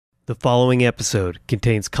The following episode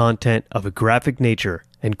contains content of a graphic nature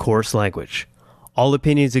and coarse language. All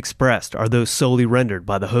opinions expressed are those solely rendered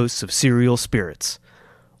by the hosts of Serial Spirits.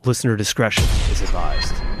 Listener discretion is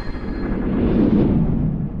advised.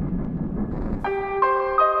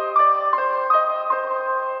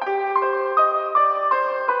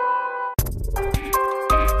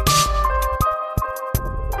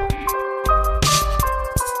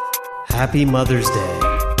 Happy Mother's Day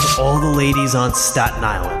to all the ladies on Staten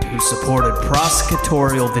Island who supported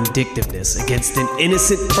prosecutorial vindictiveness against an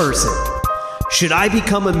innocent person. Should I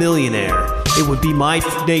become a millionaire, it would be my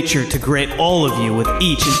nature to grant all of you with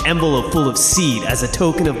each an envelope full of seed as a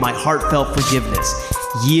token of my heartfelt forgiveness,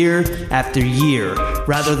 year after year,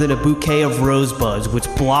 rather than a bouquet of rosebuds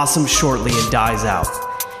which blossoms shortly and dies out.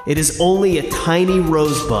 It is only a tiny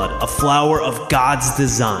rosebud, a flower of God's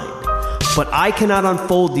design. But I cannot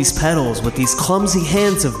unfold these petals with these clumsy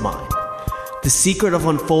hands of mine. The secret of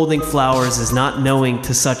unfolding flowers is not knowing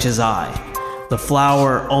to such as I. The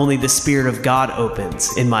flower only the Spirit of God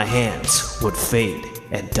opens in my hands would fade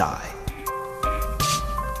and die.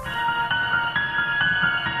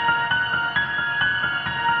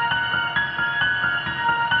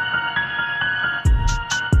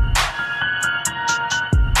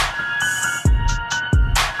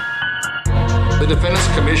 The defendant's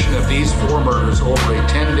commission of these four murders over a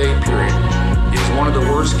 10-day period is one of the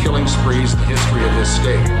worst killing sprees in the history of this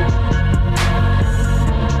state.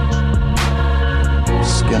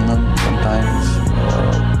 Skin them sometimes,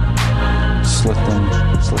 slit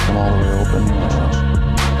them all the way open.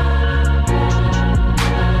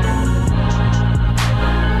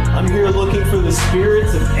 I'm here looking for the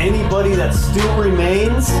spirits of anybody that still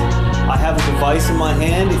remains. I have a device in my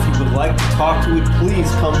hand. If you would like to talk to it, please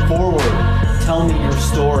come forward. Tell me your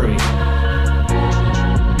story.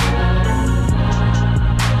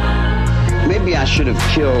 Maybe I should have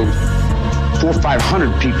killed 400 or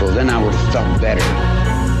 500 people, then I would have felt better.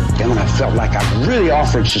 Then when I felt like I really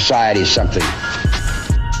offered society something.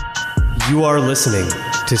 You are listening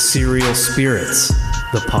to Serial Spirits,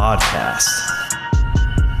 the podcast.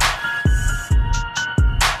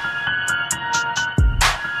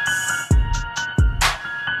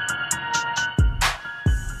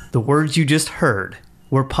 The words you just heard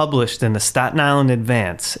were published in the Staten Island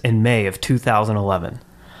Advance in May of 2011.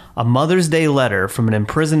 A Mother's Day letter from an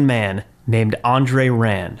imprisoned man named Andre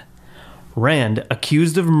Rand. Rand,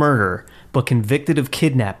 accused of murder but convicted of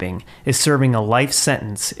kidnapping, is serving a life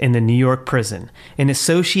sentence in the New York prison in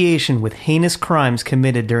association with heinous crimes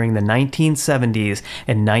committed during the 1970s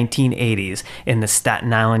and 1980s in the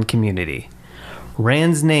Staten Island community.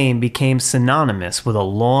 Rand's name became synonymous with a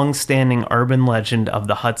long-standing urban legend of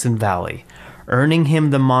the Hudson Valley, earning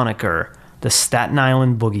him the moniker, the Staten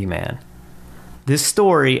Island Boogeyman. This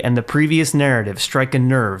story and the previous narrative strike a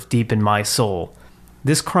nerve deep in my soul.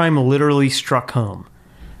 This crime literally struck home.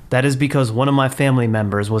 That is because one of my family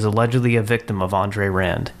members was allegedly a victim of Andre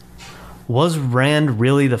Rand. Was Rand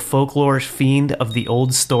really the folklorish fiend of the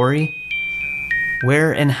old story?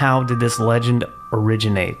 Where and how did this legend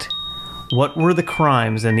originate? What were the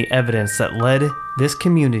crimes and the evidence that led this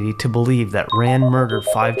community to believe that Rand murdered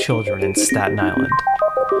 5 children in Staten Island?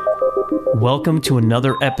 Welcome to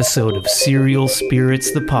another episode of Serial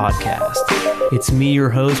Spirits, the podcast. It's me, your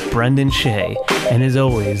host, Brendan Shay, and as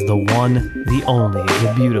always, the one, the only,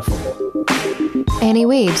 the beautiful Annie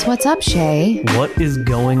Weebs. What's up, Shay? What is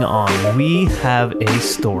going on? We have a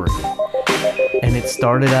story. And it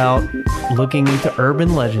started out looking into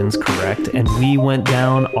urban legends, correct? And we went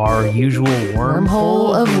down our usual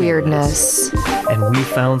wormhole of weirdness. And we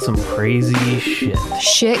found some crazy shit.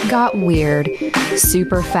 Shit got weird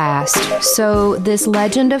super fast. So this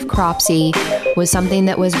legend of Cropsy was something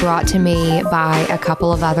that was brought to me by a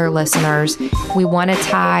couple of other listeners. We want to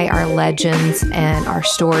tie our legends and our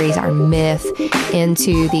stories, our myth,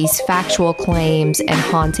 into these factual claims and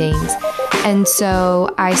hauntings. And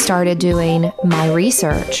so I started doing my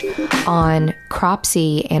research on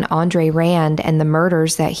Cropsy and Andre Rand and the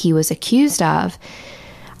murders that he was accused of.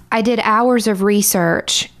 I did hours of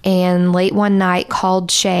research and late one night called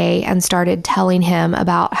Shay and started telling him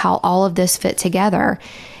about how all of this fit together.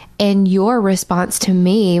 And your response to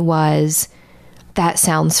me was, that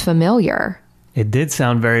sounds familiar. It did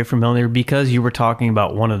sound very familiar because you were talking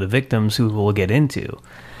about one of the victims who we'll get into.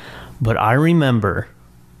 But I remember...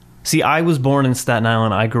 See, I was born in Staten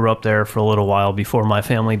Island. I grew up there for a little while before my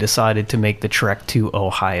family decided to make the trek to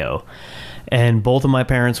Ohio. And both of my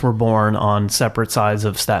parents were born on separate sides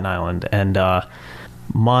of Staten Island. And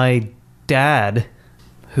my dad,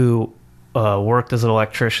 who worked as an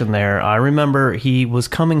electrician there, I remember he was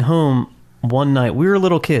coming home one night, we were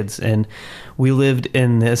little kids, and we lived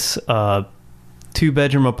in this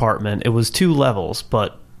 2-bedroom apartment. It was 2 levels,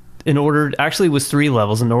 but actually it was 3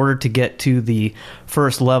 levels. In order to get to the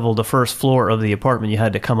first level, the first floor of the apartment, you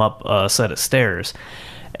had to come up a set of stairs.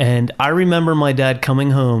 And I remember my dad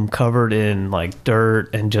coming home covered in like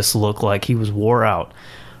dirt and just looked like he was wore out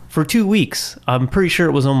for 2 weeks. I'm pretty sure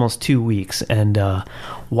it was almost 2 weeks. And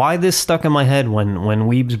why this stuck in my head when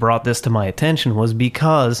Weebs brought this to my attention was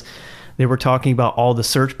because they were talking about all the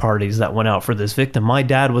search parties that went out for this victim. My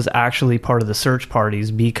dad was actually part of the search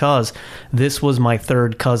parties because this was my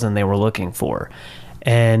 3rd cousin they were looking for.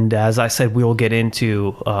 And as I said, we'll get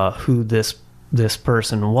into who this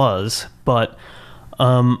person was. But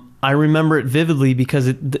I remember it vividly because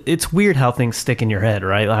it's weird how things stick in your head,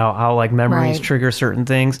 right? How like memories trigger certain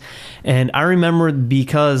things. And I remember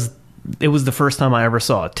because it was the first time I ever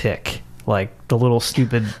saw a tick, like the little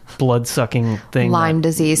stupid blood-sucking thing. Lyme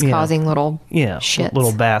disease causing little shits.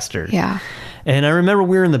 Little bastard. Yeah. And I remember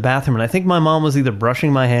we were in the bathroom, and I think my mom was either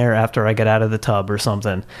brushing my hair after I got out of the tub or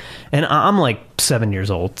something. And I'm like 7 years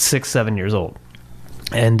old, 6, 7 years old.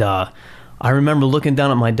 And I remember looking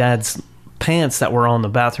down at my dad's pants that were on the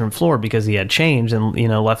bathroom floor because he had changed and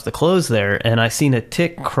left the clothes there, and I seen a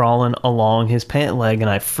tick crawling along his pant leg, and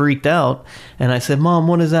I freaked out and I said, "Mom,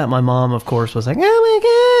 what is that?" My mom, of course, was like,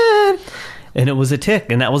 "Oh my god." And it was a tick,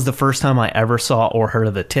 and that was the first time I ever saw or heard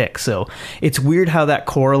of a tick. So it's weird how that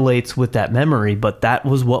correlates with that memory, but that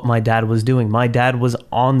was what my dad was doing. My dad was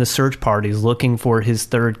on the search parties looking for his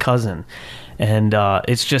 3rd cousin, and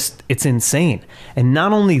it's insane. And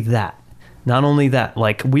not only that,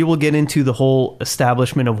 like, we will get into the whole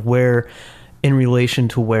establishment of where, in relation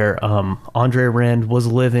to where Andre Rand was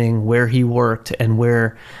living, where he worked, and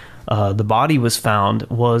where the body was found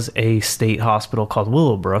was a state hospital called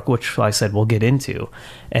Willowbrook, which I said we'll get into.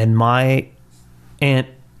 And my Aunt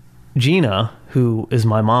Gina, who is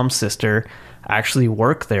my mom's sister, actually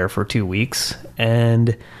worked there for 2 weeks.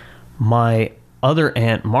 And my other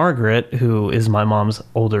Aunt Margaret, who is my mom's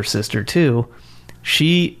older sister too,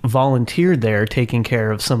 she volunteered there taking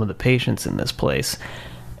care of some of the patients in this place.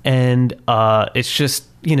 And it's just,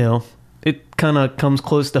 it kind of comes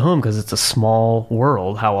close to home because it's a small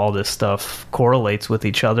world, how all this stuff correlates with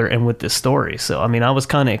each other and with this story. So, I mean, I was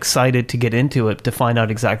kind of excited to get into it to find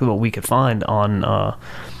out exactly what we could find on,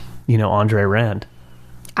 Andre Rand.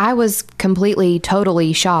 I was completely,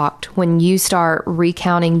 totally shocked when you start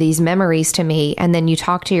recounting these memories to me, and then you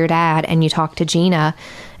talk to your dad and you talk to Gina,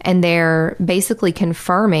 and they're basically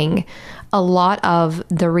confirming a lot of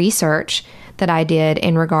the research that I did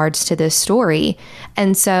in regards to this story.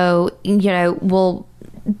 And so,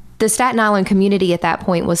 the Staten Island community at that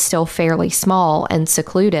point was still fairly small and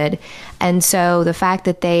secluded. And so the fact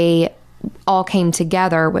that they all came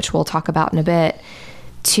together, which we'll talk about in a bit,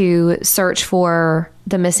 to search for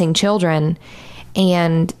the missing children,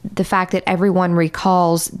 and the fact that everyone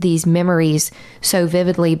recalls these memories so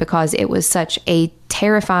vividly because it was such a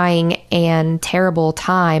terrifying and terrible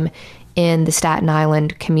time in the Staten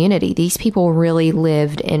Island community. These people really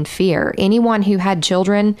lived in fear. Anyone who had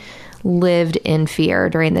children lived in fear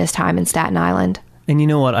during this time in Staten Island. And you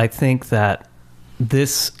know what? I think that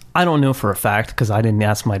I don't know for a fact because I didn't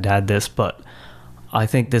ask my dad this, but I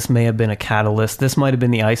think this may have been a catalyst. This might have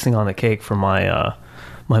been the icing on the cake for my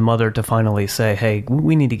mother to finally say, "Hey,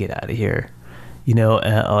 we need to get out of here."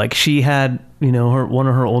 Like she had, one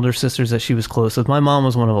of her older sisters that she was close with. My mom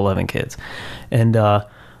was one of 11 kids, and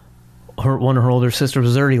one of her older sisters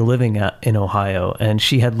was already living in Ohio, and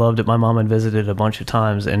she had loved it. My mom had visited a bunch of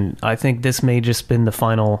times, and I think this may just been the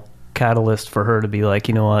final catalyst for her to be like,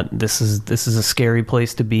 you know what, this is a scary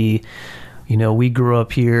place to be. We grew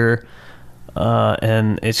up here.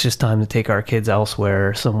 And it's just time to take our kids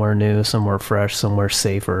elsewhere, somewhere new, somewhere fresh, somewhere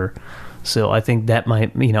safer. So I think that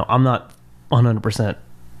might, I'm not 100%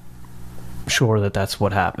 sure that that's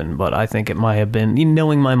what happened, but I think it might have been,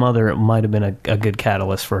 knowing my mother, it might have been a good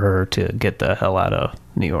catalyst for her to get the hell out of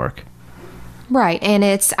New York. Right. And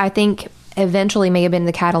I think eventually may have been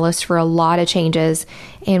the catalyst for a lot of changes,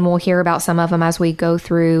 and we'll hear about some of them as we go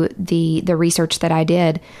through the research that I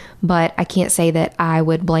did. But I can't say that I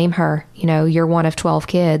would blame her. You're one of 12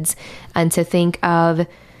 kids, and to think of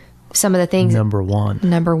some of the things. Number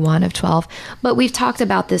one of 12. But we've talked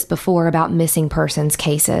about this before about missing persons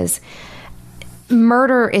cases.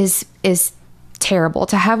 Murder is terrible.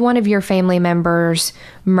 To have one of your family members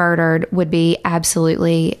murdered would be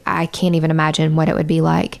absolutely, I can't even imagine what it would be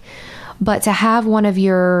like. But to have one of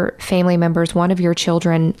your family members, one of your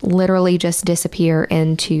children, literally just disappear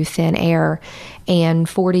into thin air, and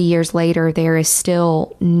 40 years later, there is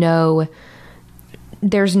still no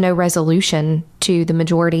there's no resolution to the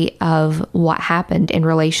majority of what happened in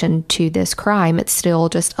relation to this crime. It's still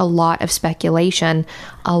just a lot of speculation,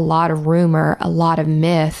 a lot of rumor, a lot of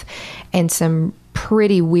myth, and some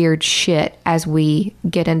pretty weird shit as we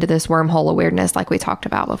get into this wormhole of weirdness like we talked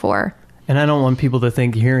about before. And I don't want people to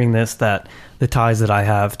think, hearing this, that the ties that I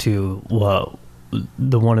have to, well,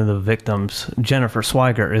 one of the victims, Jennifer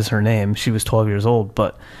Swigert is her name. She was 12 years old,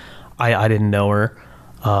 but I didn't know her.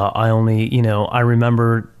 I only, I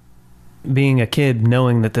remember being a kid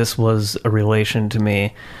knowing that this was a relation to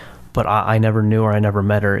me, but I never knew her. I never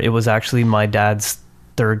met her. It was actually my dad's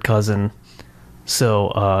third cousin.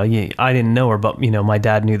 So, yeah, I didn't know her, but, my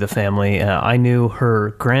dad knew the family. I knew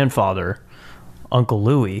her grandfather, Uncle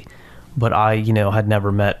Louie, but I, had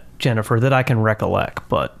never met Jennifer that I can recollect.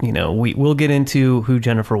 But, we'll get into who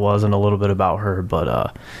Jennifer was and a little bit about her.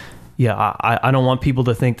 But, yeah, I don't want people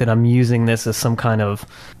to think that I'm using this as some kind of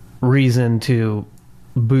reason to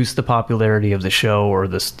boost the popularity of the show or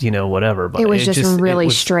this, whatever. But it was just a really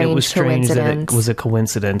strange coincidence. That it was a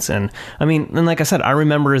coincidence. And I mean, and like I said, I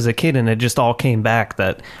remember as a kid, and it just all came back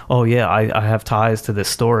that, oh yeah, I have ties to this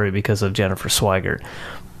story because of Jennifer Swigert.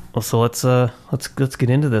 Well, so let's get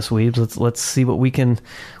into this, Weebs. Let's see what we can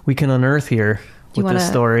unearth here with this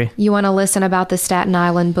story. You want to listen about the Staten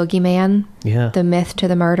Island Boogeyman? Yeah. The myth to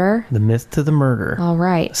the murder? The myth to the murder. All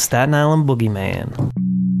right. Staten Island Boogeyman.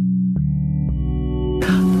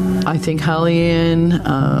 I think Holly Ann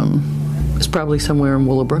is probably somewhere in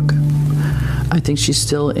Willowbrook. I think she's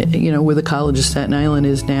still, where the College of Staten Island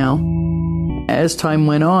is now. As time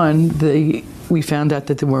went on, we found out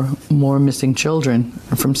that there were more missing children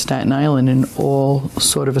from Staten Island, and all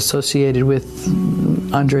sort of associated with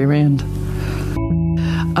Andre Rand.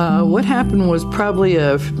 What happened was probably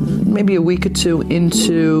maybe a week or two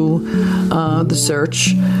into the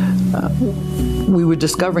search, we were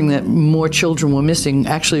discovering that more children were missing,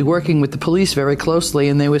 actually working with the police very closely,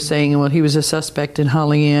 and they were saying, well, he was a suspect in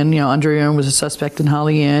Holly Ann. Andre Rand was a suspect in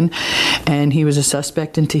Holly Ann, and he was a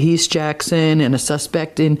suspect in Tahese Jackson, and a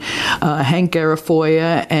suspect in Hank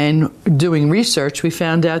Garafoya. And doing research, we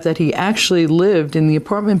found out that he actually lived in the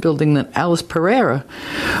apartment building that Alice Pereira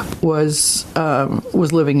was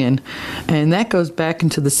living in, and that goes back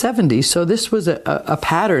into the 70s. So this was a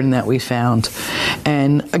pattern that we found.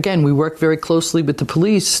 And again, we worked very closely with the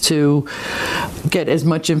police to get as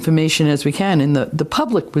much information as we can. And the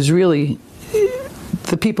public was really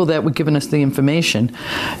the people that were giving us the information.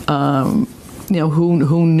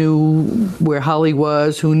 Who knew where Holly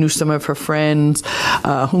was, who knew some of her friends,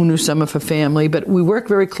 who knew some of her family. But we worked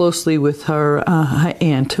very closely with her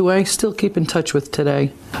aunt, who I still keep in touch with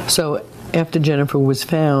today. So after Jennifer was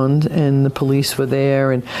found and the police were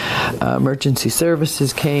there and emergency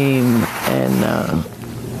services came, and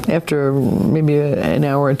after maybe an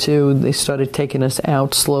hour or two, they started taking us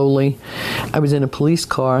out slowly. I was in a police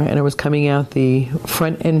car, and I was coming out the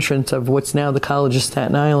front entrance of what's now the College of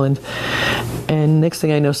Staten Island. And next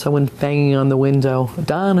thing I know, someone's banging on the window,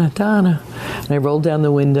 Donna, Donna. And I rolled down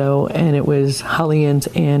the window, and it was Holly Ann's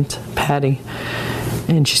aunt, Patty.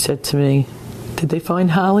 And she said to me, did they find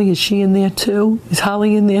Holly? Is she in there too? Is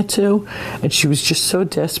Holly in there too? And she was just so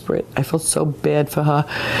desperate. I felt so bad for her.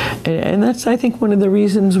 And that's, I think, one of the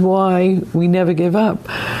reasons why we never give up.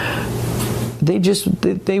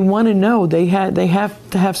 They want to know. They have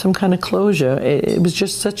to have some kind of closure. It was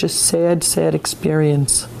just such a sad, sad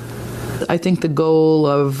experience. I think the goal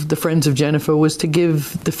of the Friends of Jennifer was to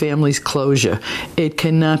give the families closure. It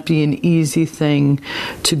cannot be an easy thing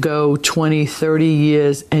to go 20, 30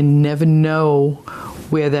 years and never know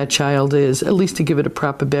where that child is, at least to give it a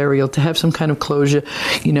proper burial, to have some kind of closure.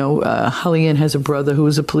 Holly Ann has a brother who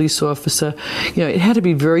was a police officer. It had to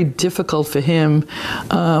be very difficult for him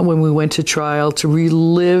when we went to trial to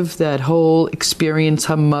relive that whole experience,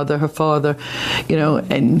 her mother, her father,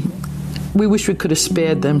 and we wish we could have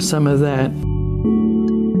spared them some of that.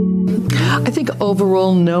 I think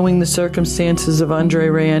overall, knowing the circumstances of Andre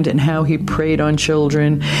Rand and how he preyed on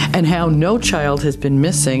children and how no child has been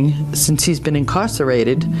missing since he's been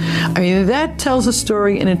incarcerated, I mean, that tells a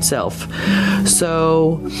story in itself.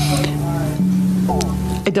 So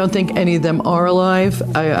I don't think any of them are alive.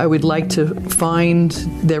 I would like to find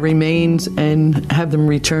their remains and have them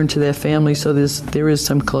returned to their family so there is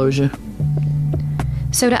some closure.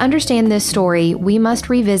 So to understand this story, we must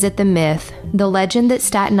revisit the myth, the legend that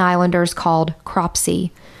Staten Islanders called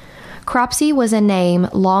Cropsy. Cropsy was a name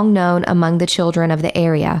long known among the children of the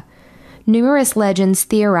area. Numerous legends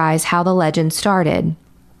theorize how the legend started.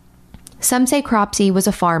 Some say Cropsy was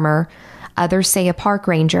a farmer, others say a park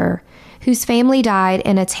ranger, whose family died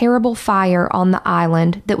in a terrible fire on the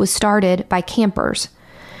island that was started by campers.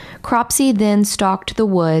 Cropsy then stalked the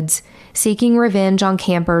woods, seeking revenge on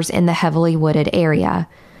campers in the heavily wooded area.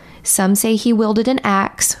 Some say he wielded an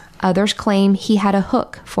axe, others claim he had a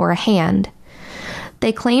hook for a hand.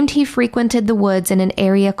 They claimed he frequented the woods in an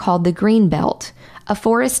area called the Greenbelt, a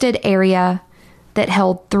forested area that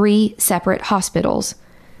held 3 separate hospitals: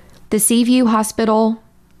 the Seaview Hospital,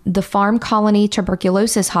 the Farm Colony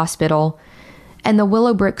Tuberculosis Hospital, and the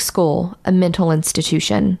Willowbrook School, a mental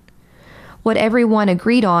institution. What everyone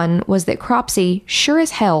agreed on was that Cropsy sure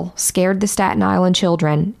as hell scared the Staten Island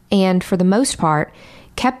children and, for the most part,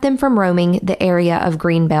 kept them from roaming the area of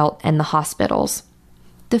Greenbelt and the hospitals.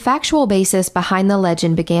 The factual basis behind the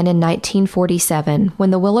legend began in 1947 when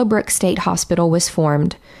the Willowbrook State Hospital was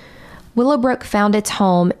formed. Willowbrook found its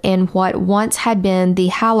home in what once had been the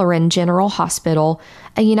Halloran General Hospital,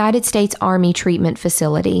 a United States Army treatment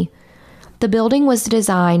facility. The building was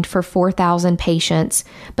designed for 4,000 patients,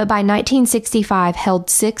 but by 1965 held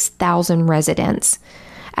 6,000 residents.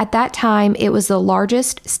 At that time, it was the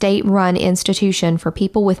largest state-run institution for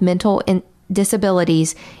people with mental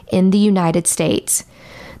disabilities in the United States.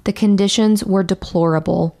 The conditions were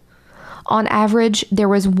deplorable. On average, there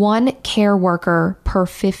was 1 care worker per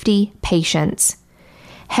 50 patients.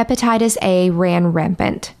 Hepatitis A ran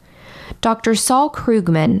rampant. Dr. Saul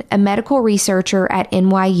Krugman, a medical researcher at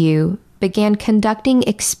NYU, began conducting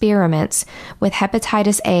experiments with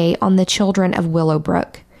hepatitis A on the children of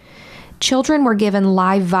Willowbrook. Children were given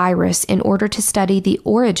live virus in order to study the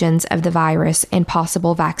origins of the virus and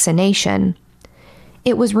possible vaccination.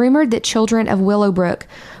 It was rumored that children of Willowbrook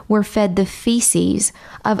were fed the feces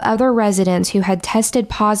of other residents who had tested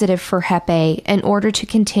positive for Hep A in order to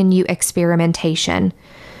continue experimentation.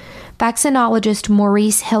 Vaccinologist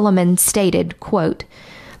Maurice Hilleman stated, quote,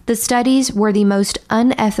 "The studies were the most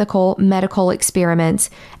unethical medical experiments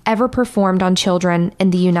ever performed on children in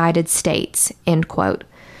the United States," end quote.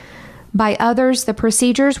 By others, the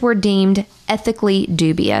procedures were deemed ethically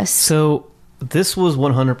dubious. So this was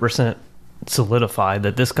 100% solidified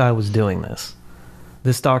that this guy was doing this.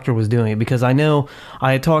 This doctor was doing it, because I know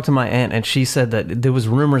I had talked to my aunt and she said that there was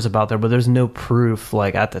rumors about there, but there's no proof,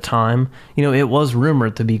 like, at the time. You know, it was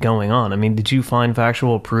rumored to be going on. I mean, did you find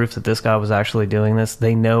factual proof that this guy was actually doing this?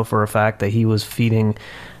 They know for a fact that he was feeding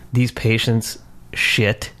these patients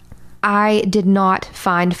shit. I did not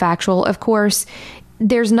find factual. Of course,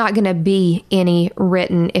 there's not going to be any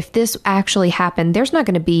written, if this actually happened, there's not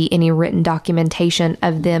going to be any written documentation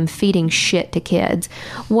of them feeding shit to kids.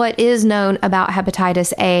 What is known about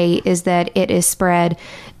hepatitis A is that it is spread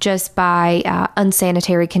just by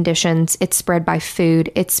unsanitary conditions. It's spread by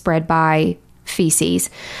food. It's spread by feces.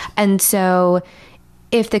 And so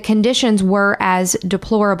if the conditions were as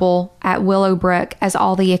deplorable at Willowbrook as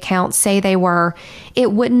all the accounts say they were,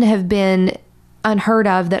 it wouldn't have been unheard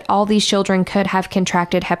of that all these children could have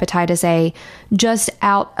contracted hepatitis A just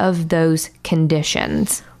out of those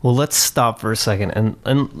conditions. Well, let's stop for a second,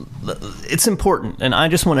 and it's important, and I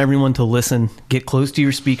just want everyone to listen, get close to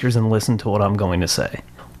your speakers and listen to what I'm going to say.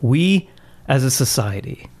 We, as a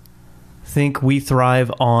society, think we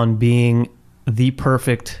thrive on being the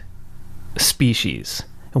perfect species,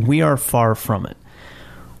 and we are far from it.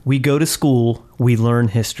 We go to school, we learn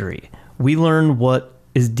history. We learn what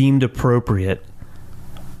is deemed appropriate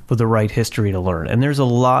for the right history to learn. And there's a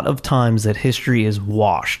lot of times that history is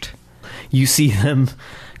washed. You see them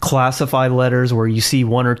classify letters where you see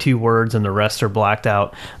 1 or 2 words and the rest are blacked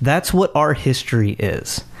out. That's what our history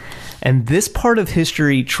is. And this part of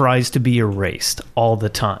history tries to be erased all the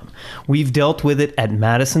time. We've dealt with it at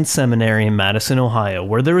Madison Seminary in Madison, Ohio,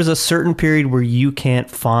 where there is a certain period where you can't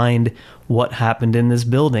find what happened in this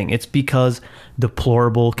building. It's because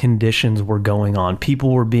deplorable conditions were going on.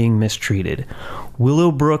 People were being mistreated.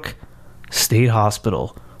 Willowbrook State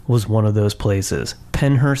Hospital was one of those places.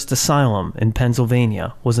 Penhurst Asylum in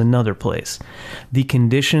Pennsylvania was another place. The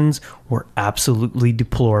conditions were absolutely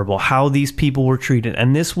deplorable, how these people were treated.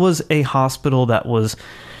 And this was a hospital that was,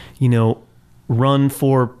 run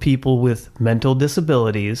for people with mental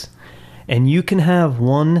disabilities. And you can have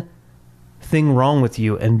one thing wrong with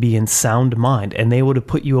you and be in sound mind, and they would have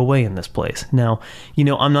put you away in this place. Now,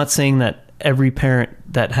 I'm not saying that every parent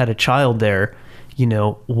that had a child there,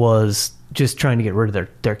 was just trying to get rid of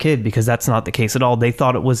their kid, because that's not the case at all. They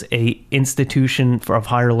thought it was a institution of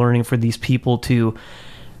higher learning for these people to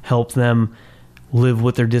help them live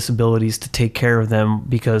with their disabilities, to take care of them,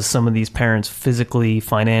 because some of these parents physically,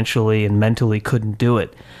 financially, and mentally couldn't do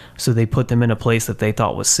it. So they put them in a place that they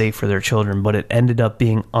thought was safe for their children, but it ended up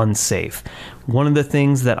being unsafe. One of the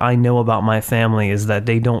things that I know about my family is that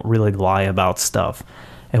they don't really lie about stuff.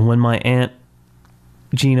 And when my aunt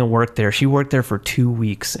Gina worked there. She worked there for 2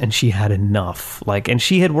 weeks, and she had enough. And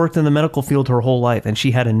she had worked in the medical field her whole life, and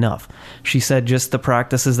she had enough. She said just the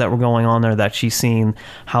practices that were going on there that she's seen,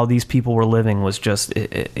 how these people were living was just,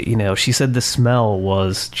 she said the smell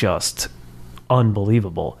was just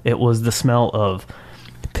unbelievable. It was the smell of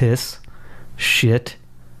piss, shit,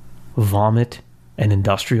 vomit, and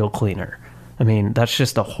industrial cleaner. I mean, that's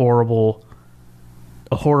just a horrible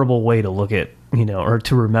way to look at, or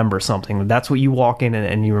to remember something. That's what you walk in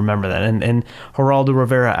and you remember that. And Geraldo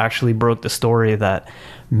Rivera actually broke the story that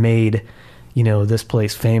made, this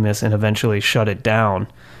place famous and eventually shut it down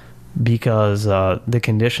because the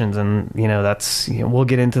conditions. And, that's, we'll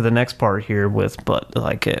get into the next part here but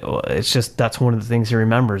it's just, that's one of the things he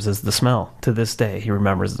remembers is the smell. To this day, he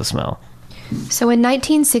remembers the smell. So in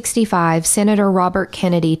 1965, Senator Robert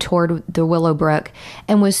Kennedy toured the Willowbrook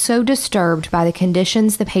and was so disturbed by the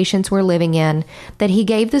conditions the patients were living in that he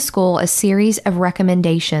gave the school a series of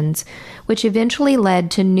recommendations, which eventually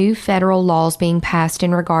led to new federal laws being passed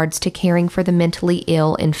in regards to caring for the mentally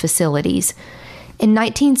ill in facilities. In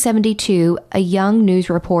 1972, a young news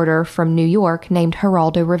reporter from New York named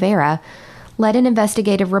Geraldo Rivera led an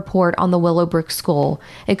investigative report on the Willowbrook School,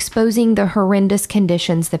 exposing the horrendous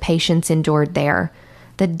conditions the patients endured there.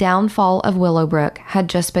 The downfall of Willowbrook had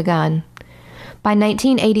just begun. By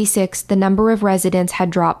 1986, the number of residents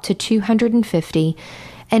had dropped to 250,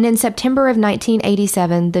 and in September of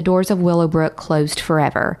 1987, the doors of Willowbrook closed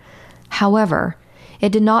forever. However,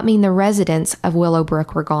 it did not mean the residents of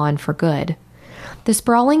Willowbrook were gone for good. The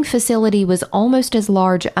sprawling facility was almost as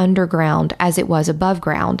large underground as it was above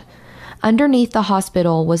ground. Underneath the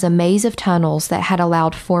hospital was a maze of tunnels that had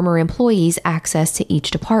allowed former employees access to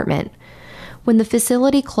each department. When the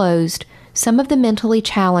facility closed, some of the mentally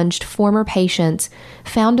challenged former patients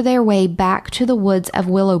found their way back to the woods of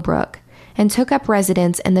Willowbrook and took up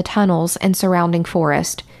residence in the tunnels and surrounding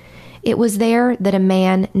forest. It was there that a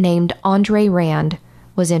man named Andre Rand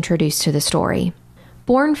was introduced to the story.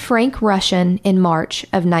 Born Frank Russian in March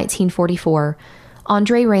of 1944,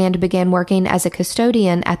 Andre Rand began working as a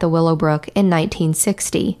custodian at the Willowbrook in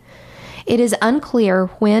 1960. It is unclear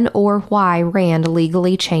when or why Rand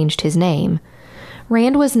legally changed his name.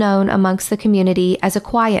 Rand was known amongst the community as a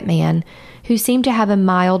quiet man who seemed to have a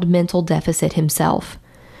mild mental deficit himself.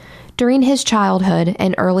 During his childhood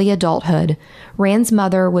and early adulthood, Rand's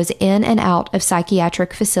mother was in and out of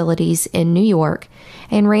psychiatric facilities in New York,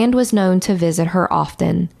 and Rand was known to visit her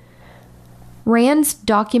often. Rand's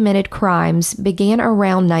documented crimes began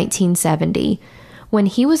around 1970, when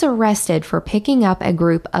he was arrested for picking up a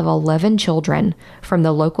group of 11 children from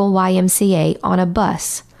the local YMCA on a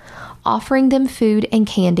bus, offering them food and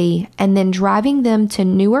candy, and then driving them to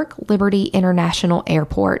Newark Liberty International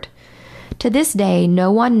Airport. To this day,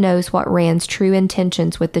 no one knows what Rand's true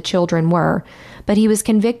intentions with the children were, but he was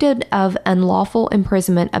convicted of unlawful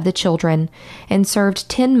imprisonment of the children and served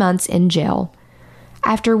 10 months in jail.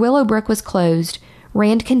 After Willowbrook was closed,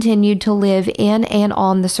 Rand continued to live in and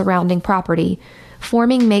on the surrounding property,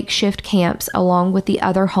 forming makeshift camps along with the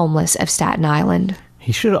other homeless of Staten Island.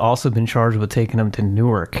 He should have also been charged with taking them to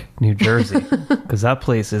Newark, New Jersey, because that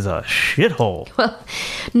place is a shithole. Well,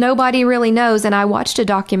 nobody really knows, and I watched a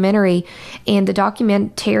documentary, and the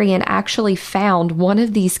documentarian actually found one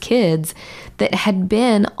of these kids that had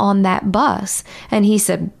been on that bus, and he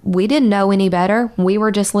said, we didn't know any better. We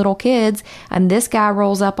were just little kids, and this guy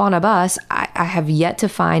rolls up on a bus. I have yet to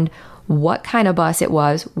find what kind of bus it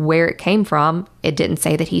was, where it came from. It didn't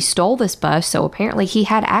say that he stole this bus, so apparently he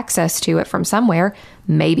had access to it from somewhere.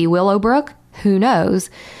 Maybe Willowbrook, who knows?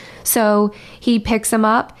 So he picks him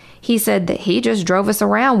up. He said that he just drove us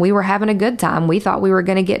around. We were having a good time. We thought we were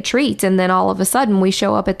going to get treats, and then all of a sudden we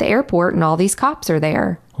show up at the airport and all these cops are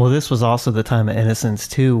there. Well, this was also the time of innocence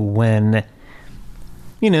too, when,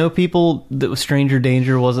 people, stranger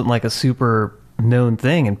danger wasn't like a super known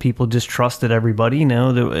thing, and people just trusted everybody.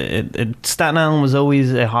 Staten Island was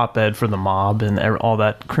always a hotbed for the mob and all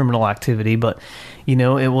that criminal activity, but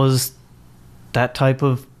it was that type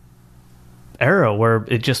of era where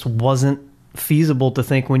it just wasn't feasible to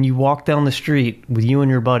think when you walk down the street with you and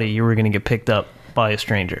your buddy, you were going to get picked up by a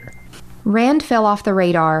stranger. Rand fell off the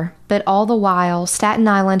radar, but all the while, Staten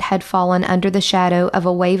Island had fallen under the shadow of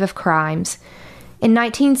a wave of crimes. In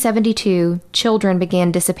 1972, children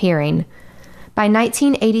began disappearing. By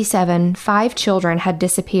 1987, 5 children had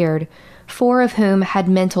disappeared, 4 of whom had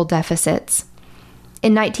mental deficits.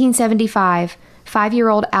 In 1975,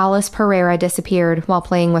 5-year-old Alice Pereira disappeared while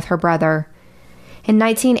playing with her brother. In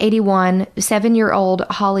 1981, 7-year-old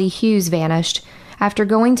Holly Hughes vanished after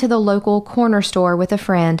going to the local corner store with a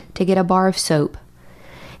friend to get a bar of soap.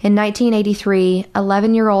 In 1983,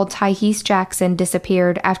 11-year-old Tyheese Jackson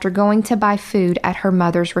disappeared after going to buy food at her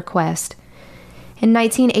mother's request. In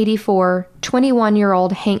 1984,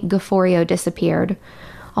 21-year-old Hank Gafforio disappeared.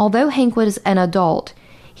 Although Hank was an adult,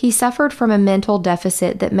 he suffered from a mental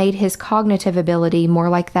deficit that made his cognitive ability more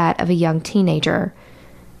like that of a young teenager.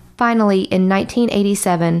 Finally, in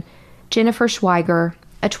 1987, Jennifer Schweiger,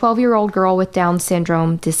 a 12-year-old girl with Down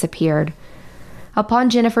syndrome, disappeared. Upon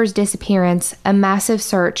Jennifer's disappearance, a massive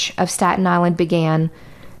search of Staten Island began,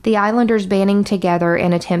 the islanders banding together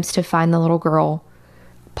in attempts to find the little girl.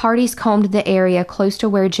 Parties combed the area close to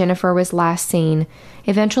where Jennifer was last seen,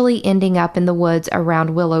 eventually ending up in the woods around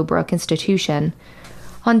Willowbrook Institution.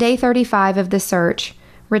 On day 35 of the search,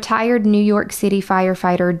 retired New York City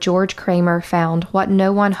firefighter George Kramer found what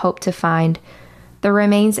no one hoped to find: the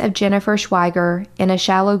remains of Jennifer Schweiger in a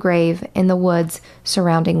shallow grave in the woods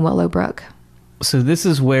surrounding Willowbrook. So this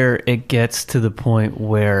is where it gets to the point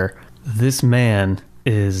where this man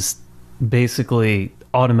is basically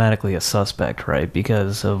automatically a suspect, right?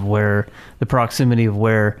 Because of where the proximity of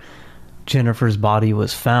where Jennifer's body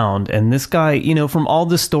was found. And this guy, from all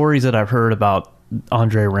the stories that I've heard about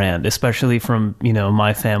Andre Rand, especially from,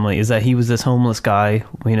 my family, is that he was this homeless guy,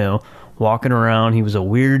 walking around. He was a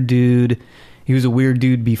weird dude. He was a weird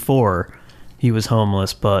dude before he was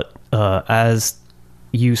homeless. But as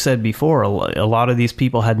you said before, a lot of these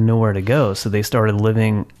people had nowhere to go. So they started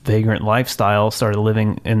living vagrant lifestyle, started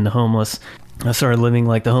living like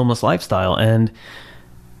the homeless lifestyle. And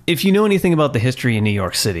if you know anything about the history in New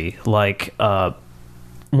York City, like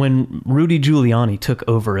when Rudy Giuliani took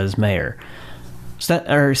over as mayor, not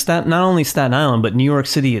only Staten Island, but New York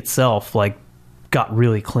City itself, got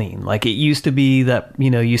really clean. Like, it used to be that,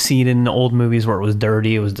 you see it in the old movies where it was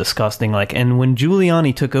dirty, it was disgusting. And when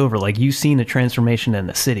Giuliani took over, you seen a transformation in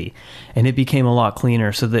the city, and it became a lot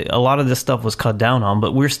cleaner. So that a lot of this stuff was cut down on,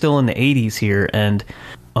 but we're still in the 80s here, and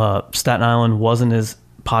Staten Island wasn't as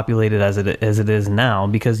populated as it is now,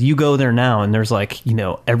 because you go there now and there's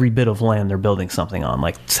every bit of land they're building something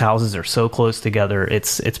on. Houses are so close together,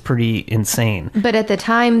 it's pretty insane. But at the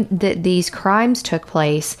time that these crimes took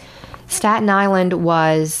place, Staten Island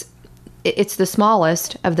it's the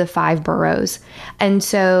smallest of the 5 boroughs. And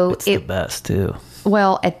so it's the best too.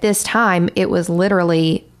 Well, at this time, it was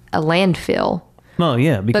literally a landfill. Oh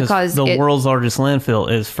yeah, because the world's largest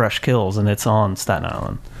landfill is Fresh Kills, and it's on Staten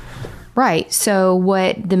Island. Right. So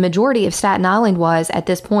what the majority of Staten Island was at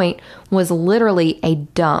this point was literally a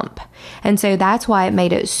dump. And so that's why it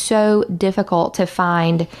made it so difficult to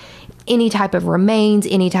find any type of remains,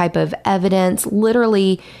 any type of evidence.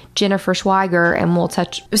 Literally, Jennifer Schweiger, and we'll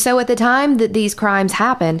touch. So at the time that these crimes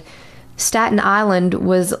happened, Staten Island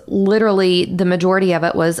was literally, the majority of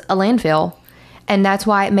it was a landfill. And that's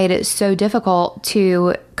why it made it so difficult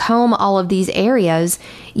to comb all of these areas.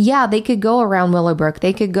 Yeah, they could go around Willowbrook.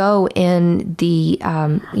 They could go in the,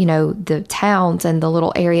 the towns and the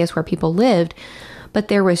little areas where people lived. But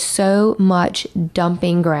there was so much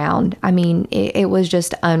dumping ground. I mean, it was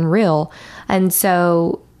just unreal. And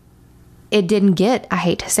so it didn't get, I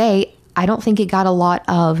hate to say, I don't think it got a lot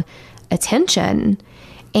of attention.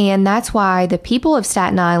 And that's why the people of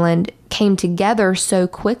Staten Island came together so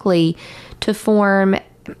quickly to form,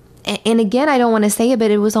 and again, I don't want to say it, but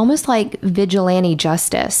it was almost like vigilante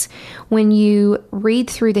justice. When you read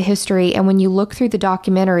through the history and when you look through the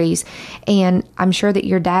documentaries, and I'm sure that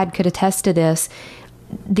your dad could attest to this,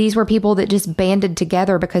 these were people that just banded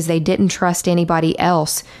together because they didn't trust anybody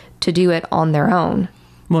else to do it on their own.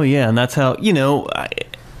 Well, yeah, and that's how,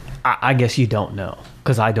 I guess you don't know,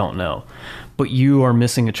 because I don't know. But you are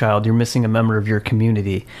missing a child, you're missing a member of your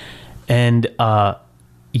community, and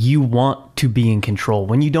you want to be in control.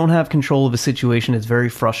 When you don't have control of a situation, it's very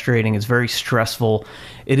frustrating, it's very stressful.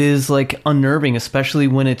 It is unnerving, especially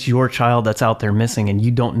when it's your child that's out there missing and you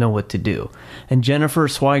don't know what to do. And Jennifer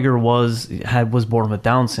Schweiger was born with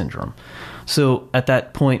Down syndrome. So at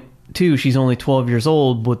that point, too, she's only 12 years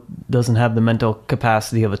old, but doesn't have the mental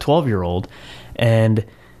capacity of a 12-year-old. And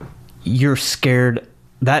you're scared.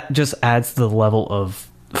 That just adds to the level of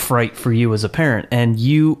fright for you as a parent. And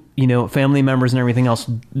family members and everything else,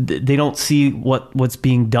 they don't see what's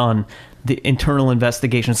being done, the internal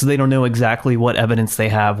investigation, so they don't know exactly what evidence they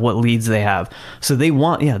have, what leads they have. So they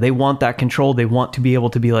want that control. They want to be able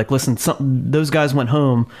to be like, listen, those guys went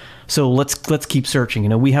home, so let's keep searching.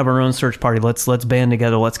 We have our own search party. Let's band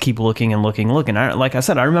together. Let's keep looking and looking. Like I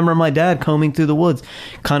said, I remember my dad combing through the woods,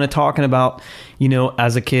 kind of talking about,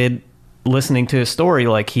 as a kid, listening to his story,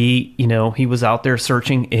 he was out there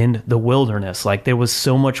searching in the wilderness. There was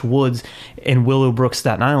so much woods in Willowbrook,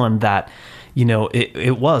 Staten Island, that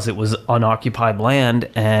it was unoccupied land,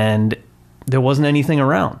 and there wasn't anything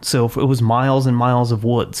around. So it was miles and miles of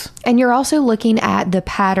woods. And you're also looking at the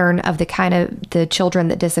pattern of the children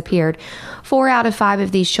that disappeared. 4 out of 5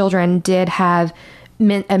 of these children did have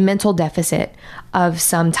a mental deficit of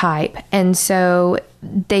some type. And so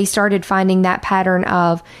they started finding that pattern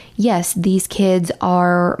of, yes, these kids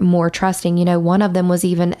are more trusting. You know, one of them was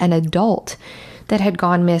even an adult that had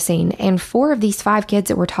gone missing. And 4 of these 5 kids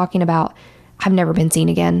that we're talking about have never been seen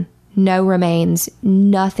again. No remains,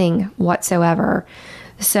 nothing whatsoever.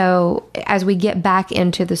 So as we get back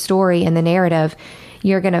into the story and the narrative,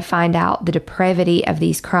 you're going to find out the depravity of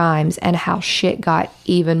these crimes and how shit got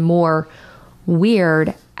even more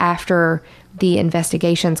weird after the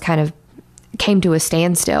investigations kind of came to a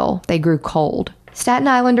standstill. They grew cold. Staten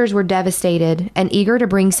Islanders were devastated and eager to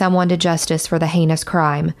bring someone to justice for the heinous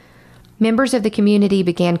crime. Members of the community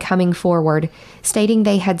began coming forward, stating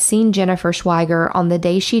they had seen Jennifer Schweiger on the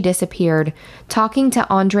day she disappeared, talking to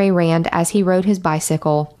Andre Rand as he rode his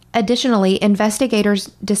bicycle. Additionally,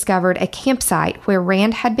 investigators discovered a campsite where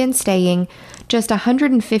Rand had been staying just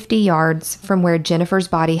 150 yards from where Jennifer's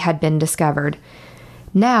body had been discovered.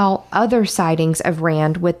 Now, other sightings of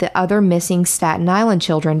Rand with the other missing Staten Island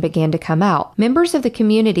children began to come out. Members of the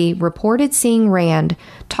community reported seeing Rand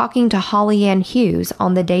talking to Holly Ann Hughes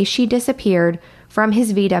on the day she disappeared from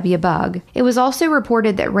his VW Bug. It was also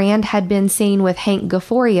reported that Rand had been seen with Hank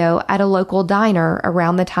Gafforio at a local diner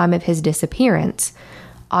around the time of his disappearance.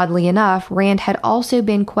 Oddly enough, Rand had also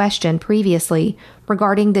been questioned previously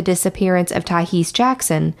regarding the disappearance of Tyhees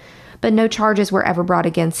Jackson, but no charges were ever brought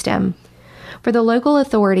against him. For the local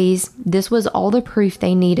authorities, this was all the proof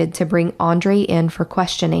they needed to bring Andre in for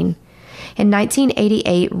questioning. In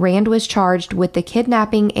 1988, Rand was charged with the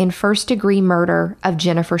kidnapping and first-degree murder of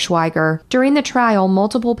Jennifer Schweiger. During the trial,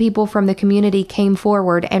 multiple people from the community came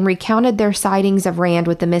forward and recounted their sightings of Rand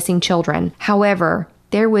with the missing children. However,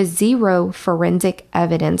 there was zero forensic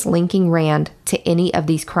evidence linking Rand to any of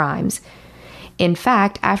these crimes. In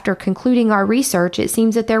fact, after concluding our research, it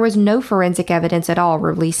seems that there was no forensic evidence at all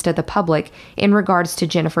released to the public in regards to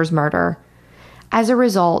Jennifer's murder. As a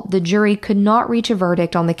result, the jury could not reach a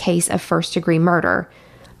verdict on the case of first-degree murder.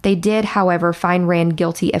 They did, however, find Rand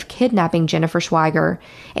guilty of kidnapping Jennifer Schweiger,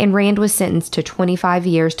 and Rand was sentenced to 25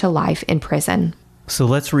 years to life in prison. So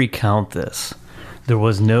let's recount this. There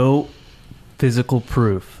was no physical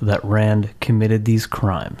proof that Rand committed these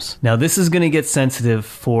crimes. Now, this is going to get sensitive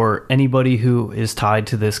for anybody who is tied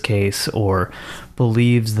to this case or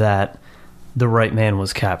believes that the right man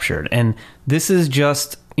was captured. And this is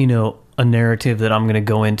just, a narrative that I'm going to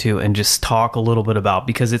go into and just talk a little bit about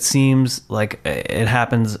because it seems like it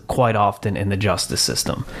happens quite often in the justice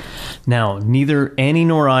system. Now, neither Annie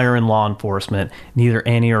nor I are in law enforcement. Neither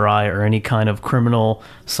Annie or I are any kind of criminal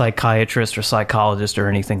psychiatrist or psychologist or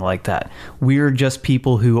anything like that. We're just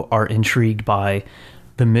people who are intrigued by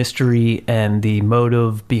the mystery and the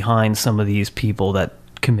motive behind some of these people that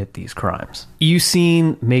commit these crimes. You've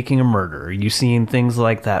seen Making a Murderer. You've seen things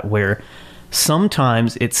like that where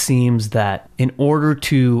sometimes it seems that in order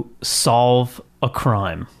to solve a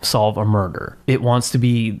crime, solve a murder, it wants to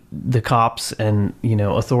be the cops and,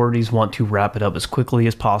 authorities want to wrap it up as quickly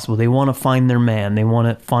as possible. They want to find their man. They want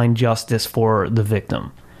to find justice for the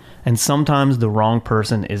victim. And sometimes the wrong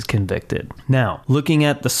person is convicted. Now, looking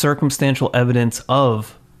at the circumstantial evidence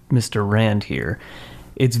of Mr. Rand here,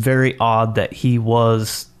 it's very odd that he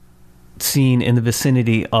was seen in the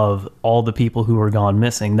vicinity of all the people who were gone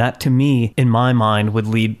missing. That, to me, in my mind, would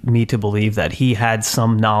lead me to believe that he had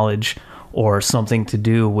some knowledge or something to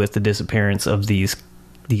do with the disappearance of these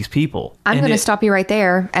people. I'm going to stop you right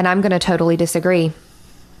there, and I'm going to totally disagree.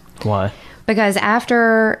 Why? Because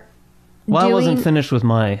after I wasn't finished with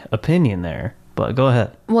my opinion there, but go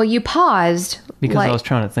ahead. Well, you paused. Because I was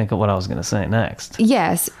trying to think of what I was going to say next.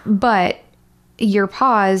 Yes, but your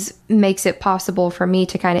pause makes it possible for me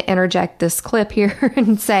to kind of interject this clip here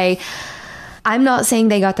and say, I'm not saying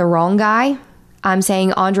they got the wrong guy. I'm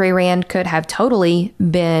saying Andre Rand could have totally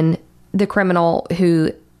been the criminal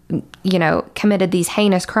who, committed these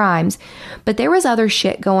heinous crimes. But there was other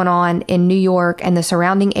shit going on in New York and the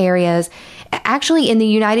surrounding areas, actually in the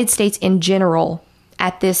United States in general,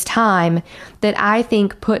 at this time that I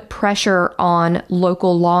think put pressure on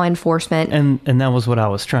local law enforcement. And that was what I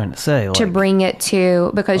was trying to say. To bring it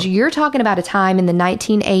to, because you're talking about a time in the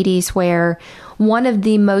 1980s where one of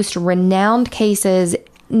the most renowned cases,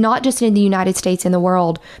 not just in the United States, in the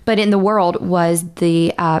world, but in the world, was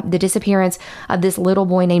the disappearance of this little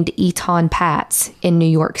boy named Eton Patz in New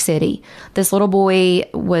York City. This little boy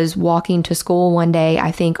was walking to school one day,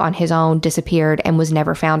 I think on his own, disappeared and was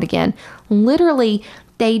never found again. Literally,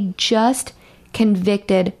 they just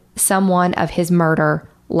convicted someone of his murder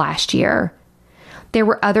last year. There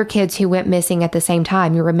were other kids who went missing at the same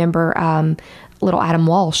time. You remember little Adam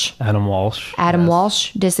Walsh. Adam Walsh. Adam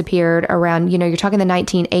Walsh disappeared around, you're talking the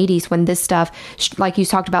 1980s when this stuff, like you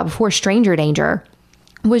talked about before, stranger danger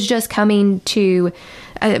was just coming to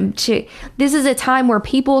this is a time where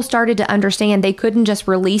people started to understand they couldn't just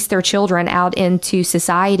release their children out into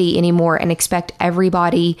society anymore and expect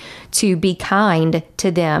everybody to be kind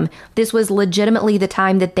to them. This was legitimately the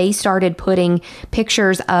time that they started putting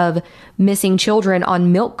pictures of missing children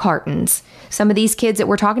on milk cartons. Some of these kids that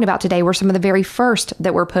we're talking about today were some of the very first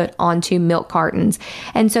that were put onto milk cartons.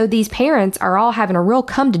 And so these parents are all having a real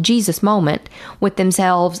come to Jesus moment with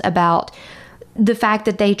themselves about the fact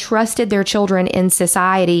that they trusted their children in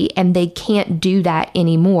society and they can't do that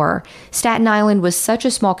anymore. Staten Island was such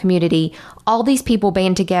a small community. All these people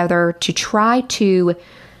band together to try to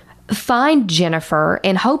find Jennifer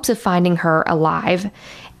in hopes of finding her alive,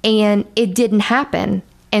 and it didn't happen.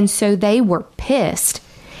 And so they were pissed.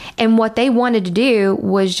 And what they wanted to do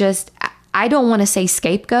was just, I don't want to say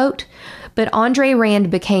scapegoat, but Andre Rand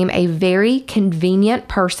became a very convenient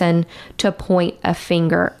person to point a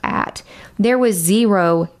finger at. There was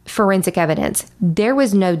zero forensic evidence. There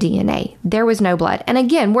was no DNA. There was no blood. And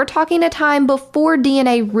again, we're talking a time before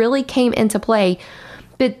DNA really came into play,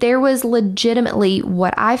 but there was legitimately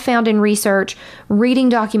what I found in research, reading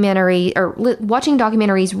documentary or watching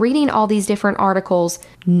documentaries, reading all these different articles,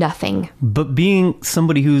 nothing. But being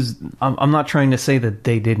somebody who's, I'm not trying to say that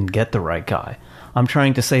they didn't get the right guy. I'm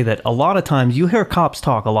trying to say that a lot of times, you hear cops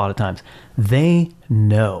talk a lot of times, they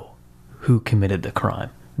know who committed the crime.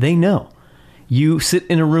 They know. You sit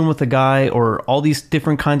in a room with a guy or all these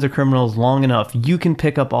different kinds of criminals long enough, you can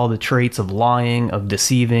pick up all the traits of lying, of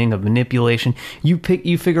deceiving, of manipulation. You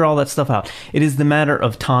figure all that stuff out. It is the matter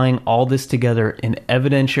of tying all this together in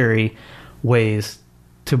evidentiary ways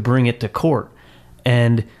to bring it to court.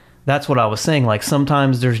 And that's what I was saying. Like,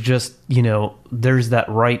 sometimes there's just, there's that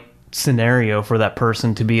right scenario for that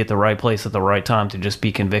person to be at the right place at the right time to just be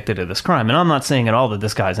convicted of this crime. And I'm not saying at all that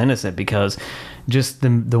this guy's innocent, because just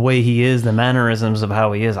the way he is, the mannerisms of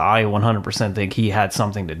how he is, I 100% think he had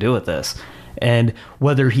something to do with this. And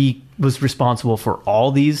whether he was responsible for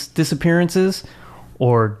all these disappearances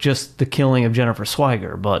or just the killing of Jennifer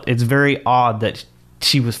Swiger, but it's very odd that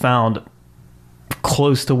she was found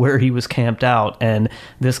close to where he was camped out, and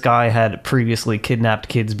this guy had previously kidnapped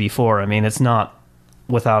kids before. I mean, it's not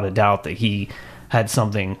without a doubt that he had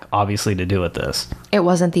something obviously to do with this. It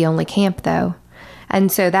wasn't the only camp, though.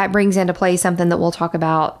 And so that brings into play something that we'll talk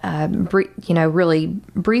about, really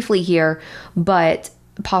briefly here, but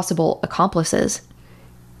possible accomplices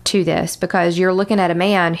to this, because you're looking at a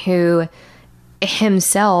man who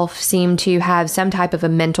himself seemed to have some type of a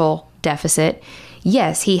mental deficit.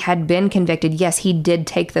 Yes, he had been convicted. Yes, he did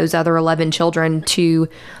take those other 11 children to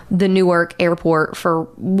the Newark airport for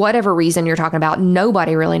whatever reason you're talking about.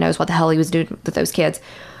 Nobody really knows what the hell he was doing with those kids.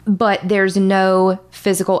 But there's no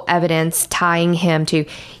physical evidence tying him to.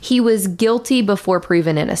 He was guilty before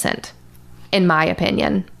proven innocent, in my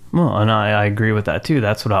opinion. Well, and I agree with that too.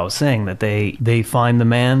 That's what I was saying, that they find the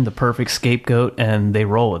man, the perfect scapegoat, and they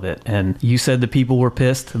roll with it. And you said the people were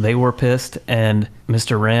pissed. They were pissed, and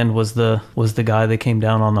Mr. Rand was the guy that came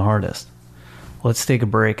down on the hardest. Let's take a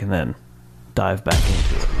break and then dive back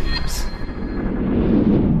into it.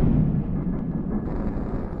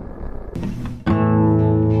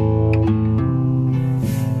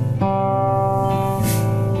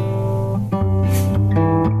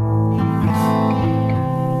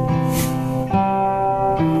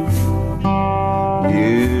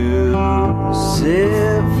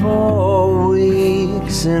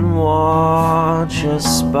 And watch a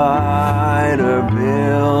spider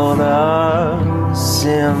build a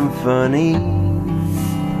symphony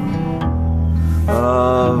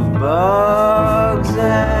of bugs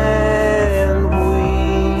and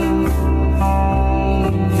weeds.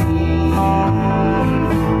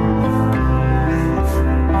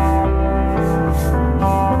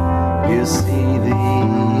 You see the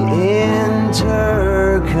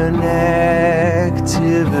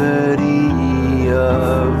interconnectivity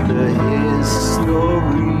of the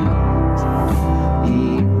histories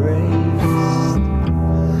erased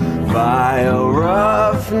by a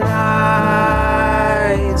rough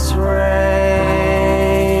night's rain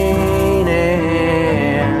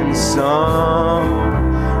and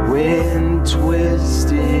some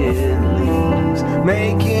wind-twisted leaves,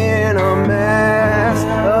 making a mess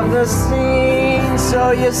of the scene.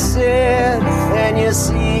 So you sit and you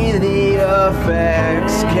see the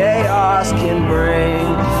effects chaos can bring,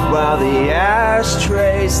 while the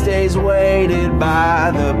ashtray stays weighted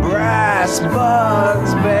by the brass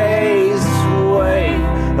bugs' base weight.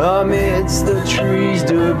 Amidst the trees,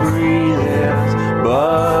 debris, there's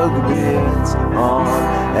bug bits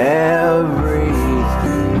on everything.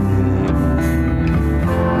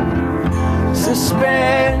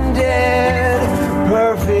 Suspended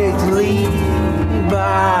perfectly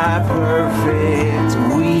by perfect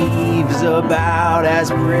weaves, about as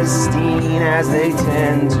pristine as they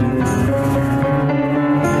tend to.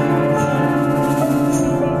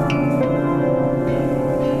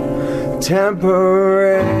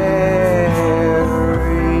 Temporary,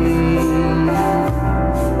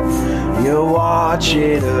 you watch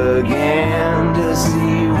it again to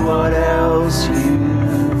see what else you see.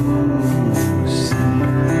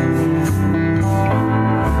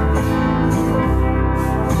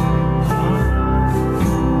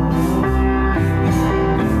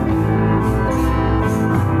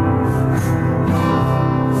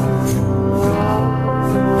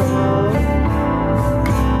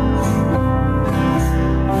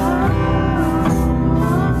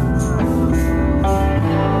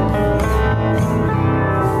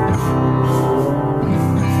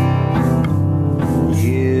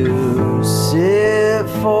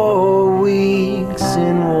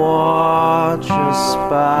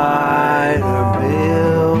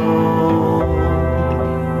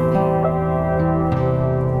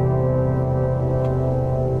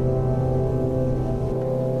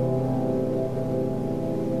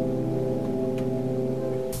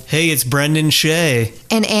 Hey, it's Brendan Shay.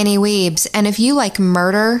 And Annie Weebs. And if you like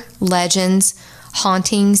murder, legends,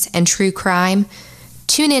 hauntings, and true crime,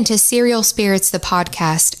 tune into Serial Spirits, the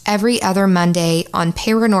podcast, every other Monday on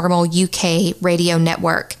Paranormal UK Radio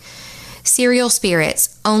Network. Serial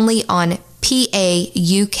Spirits, only on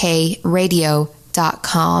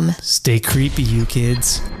paukradio.com. Stay creepy, you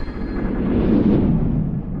kids.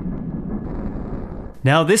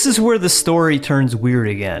 Now, this is where the story turns weird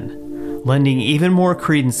again, lending even more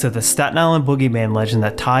credence to the Staten Island Boogeyman legend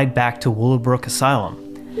that tied back to Willowbrook Asylum.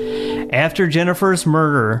 After Jennifer's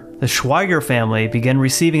murder, the Schweiger family began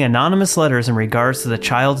receiving anonymous letters in regards to the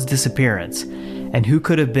child's disappearance and who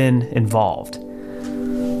could have been involved.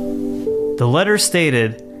 The letters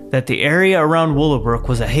stated that the area around Willowbrook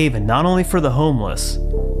was a haven not only for the homeless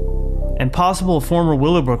and possible former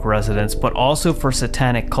Willowbrook residents, but also for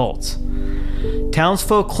satanic cults.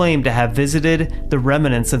 Townsfolk claimed to have visited the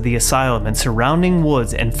remnants of the asylum and surrounding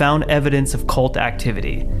woods and found evidence of cult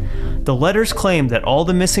activity. The letters claimed that all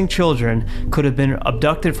the missing children could have been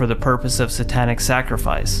abducted for the purpose of satanic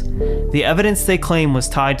sacrifice. The evidence they claim was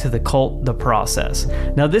tied to the cult The Process.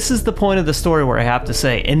 Now, this is the point of the story where I have to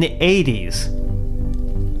say, in the 80s,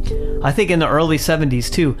 I think in the early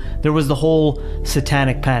 70s too, there was the whole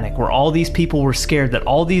satanic panic where all these people were scared that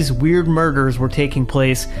all these weird murders were taking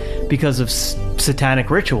place because of satanic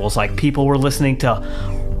rituals. Like, people were listening to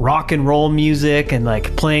rock and roll music and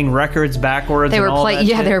like playing records backwards. They were they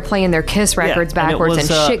were playing their Kiss records backwards, and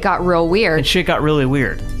shit got real weird. And shit got really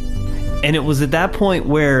weird. And it was at that point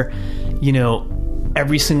where, you know,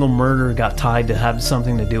 every single murder got tied to have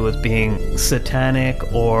something to do with being satanic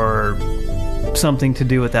or something to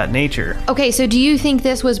do with that nature. Okay, so do you think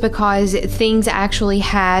this was because things actually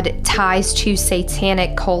had ties to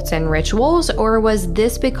satanic cults and rituals, or was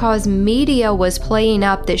this because media was playing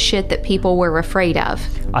up the shit that people were afraid of?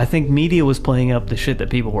 I think media was playing up the shit that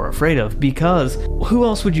people were afraid of, because who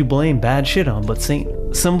else would you blame bad shit on but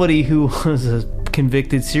somebody who was a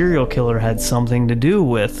convicted serial killer had something to do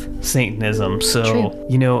with Satanism. So, true.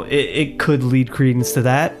 You know, it could lead credence to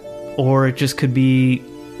that, or it just could be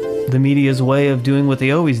the media's way of doing what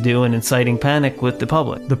they always do and inciting panic with the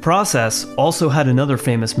public. The Process also had another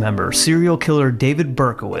famous member, serial killer David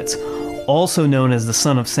Berkowitz, also known as the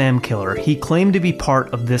Son of Sam Killer. He claimed to be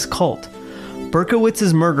part of this cult.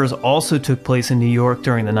 Berkowitz's murders also took place in New York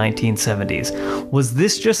during the 1970s. Was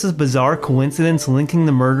this just a bizarre coincidence linking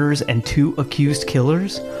the murders and two accused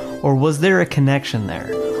killers? Or was there a connection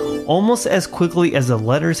there? Almost as quickly as the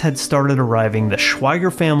letters had started arriving, the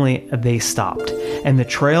Schweiger family, they stopped, and the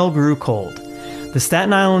trail grew cold. The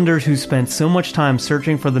Staten Islanders who spent so much time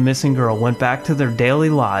searching for the missing girl went back to their daily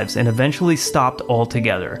lives and eventually stopped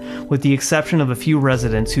altogether, with the exception of a few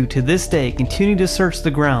residents who to this day continue to search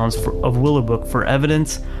the grounds of Willowbrook for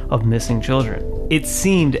evidence of missing children. It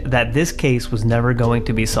seemed that this case was never going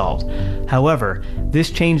to be solved. However,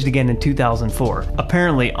 this changed again in 2004.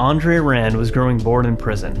 Apparently, Andre Rand was growing bored in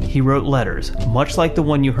prison. He wrote letters, much like the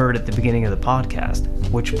one you heard at the beginning of the podcast.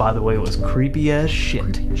 which, by the way, was creepy as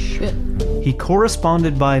shit. Shit. He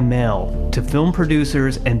corresponded by mail to film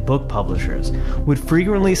producers and book publishers, would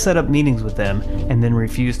frequently set up meetings with them, and then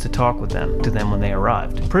refused to talk to them when they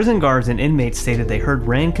arrived. Prison guards and inmates stated they heard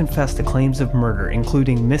Rand confess to claims of murder,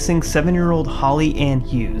 including missing 7-year-old Holly Ann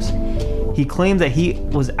Hughes. He claimed that he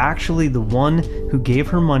was actually the one who gave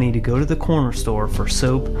her money to go to the corner store for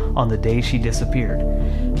soap on the day she disappeared.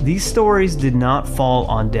 These stories did not fall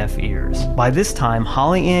on deaf ears. By this time,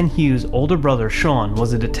 Holly Ann Hughes' older brother Sean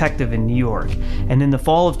was a detective in New York, and in the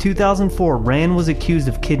fall of 2004, Rand was accused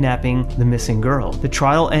of kidnapping the missing girl. The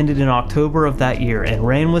trial ended in October of that year, and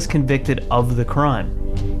Rand was convicted of the crime.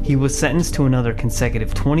 He was sentenced to another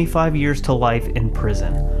consecutive 25 years to life in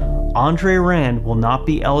prison. Andre Rand will not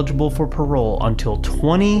be eligible for parole until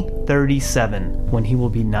 2037, when he will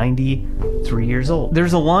be 93 years old.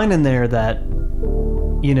 There's a line in there that,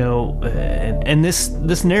 you know, and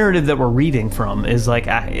this narrative that we're reading from is like,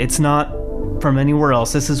 it's not from anywhere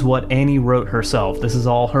else. This is what Annie wrote herself. This is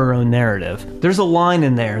all her own narrative. There's a line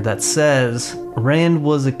in there that says Rand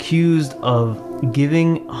was accused of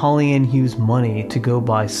giving Holly Ann Hughes money to go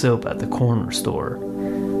buy soap at the corner store.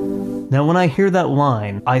 Now, when I hear that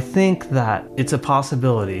line, I think that it's a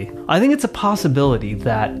possibility. I think it's a possibility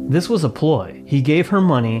that this was a ploy. He gave her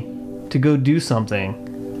money to go do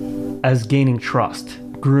something as gaining trust,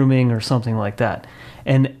 grooming or something like that.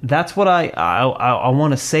 And that's what I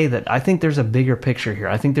want to say, that I think there's a bigger picture here.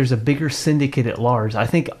 I think there's a bigger syndicate at large. I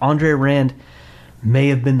think Andre Rand may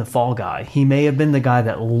have been the fall guy. He may have been the guy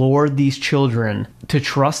that lured these children to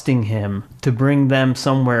trusting him to bring them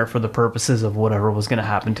somewhere for the purposes of whatever was going to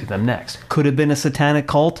happen to them next. Could have been a satanic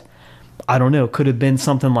cult. I don't know. Could have been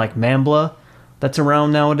something like Mambla that's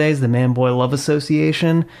around nowadays, the Man-Boy Love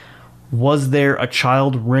Association. Was there a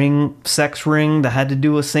child ring, sex ring that had to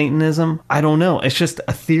do with Satanism? I don't know. It's just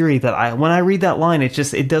a theory that when I read that line,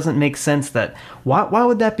 it doesn't make sense that, why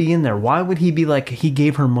would that be in there? Why would he be like, he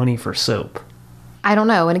gave her money for soap? I don't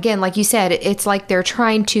know. And again, like you said, it's like they're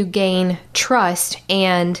trying to gain trust.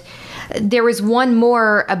 And there was one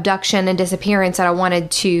more abduction and disappearance that I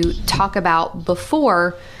wanted to talk about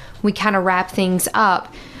before we kind of wrap things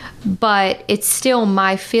up. But it's still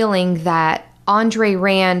my feeling that Andre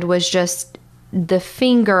Rand was just the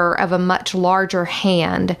finger of a much larger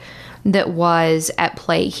hand that was at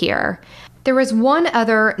play here. There was one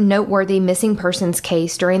other noteworthy missing persons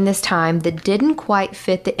case during this time that didn't quite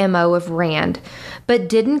fit the MO of Rand, but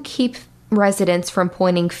didn't keep residents from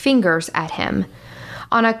pointing fingers at him.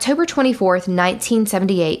 On October 24th,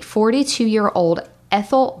 1978, 42-year-old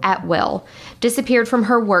Ethel Atwell disappeared from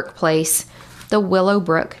her workplace, the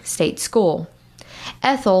Willowbrook State School.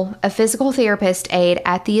 Ethel, a physical therapist aide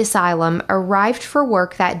at the asylum, arrived for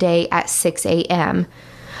work that day at 6 a.m.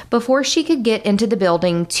 Before she could get into the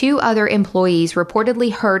building, 2 other employees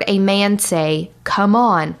reportedly heard a man say, "Come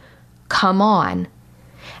on, come on,"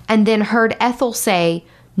 and then heard Ethel say,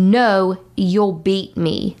 "No, you'll beat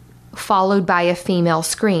me," followed by a female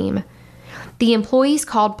scream. The employees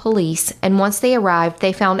called police, and once they arrived,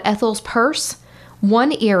 they found Ethel's purse,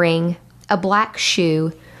 1 earring, a black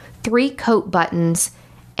shoe, 3 coat buttons,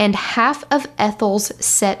 and half of Ethel's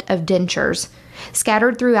set of dentures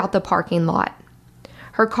scattered throughout the parking lot.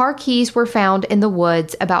 Her car keys were found in the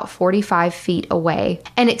woods about 45 feet away.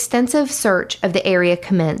 An extensive search of the area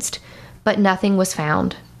commenced, but nothing was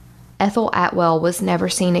found. Ethel Atwell was never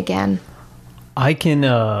seen again. I can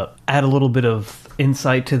add a little bit of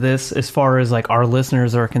insight to this as far as like our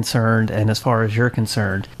listeners are concerned and as far as you're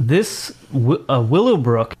concerned. This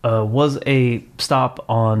Willowbrook was a stop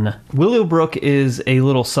on... Willowbrook is a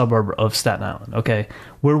little suburb of Staten Island, okay?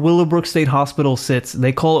 Where Willowbrook State Hospital sits,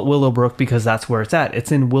 they call it Willowbrook because that's where it's at.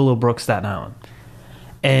 It's in Willowbrook, Staten Island.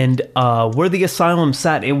 And where the asylum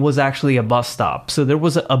sat, it was actually a bus stop. So there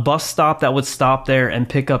was a bus stop that would stop there and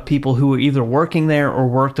pick up people who were either working there or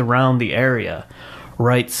worked around the area,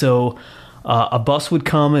 right? So a bus would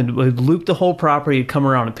come and would loop the whole property, and come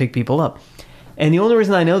around and pick people up. And the only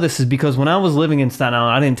reason I know this is because when I was living in Staten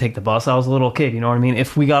Island, I didn't take the bus. I was a little kid, you know what I mean?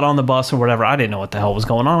 If we got on the bus or whatever, I didn't know what the hell was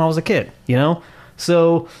going on. I was a kid, you know?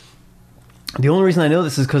 So the only reason I know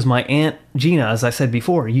this is because my Aunt Gina, as I said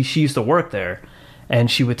before, she used to work there. And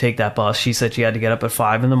she would take that bus. She said she had to get up at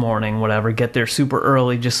 5 in the morning, whatever, get there super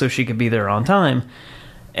early just so she could be there on time.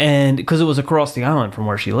 And because it was across the island from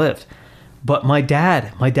where she lived. But my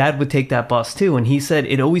dad would take that bus too. And he said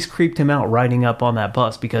it always creeped him out riding up on that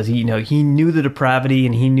bus because he knew the depravity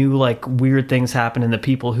and he knew like weird things happen and the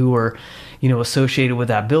people who were, associated with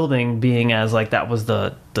that building being as like that was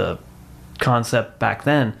the concept back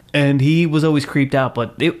then. And he was always creeped out,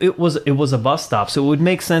 but it was a bus stop. So it would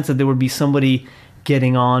make sense that there would be somebody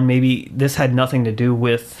getting on. Maybe this had nothing to do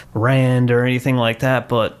with Rand or anything like that,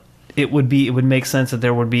 but it would make sense that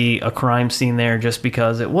there would be a crime scene there just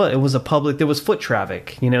because it was a public, there was foot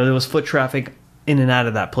traffic. There was foot traffic in and out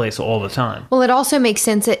of that place all the time. Well, it also makes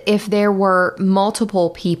sense that if there were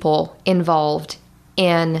multiple people involved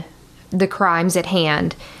in the crimes at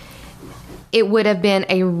hand, it would have been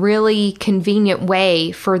a really convenient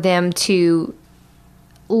way for them to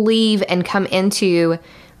leave and come into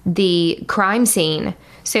the crime scene.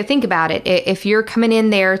 So think about it. If you're coming in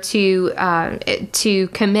there to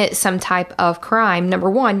commit some type of crime, number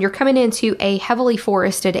one, you're coming into a heavily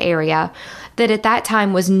forested area that at that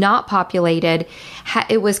time was not populated.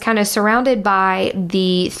 It was kind of surrounded by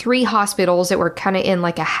the 3 hospitals that were kind of in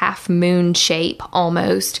like a half moon shape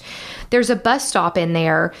almost. There's a bus stop in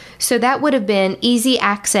there. So that would have been easy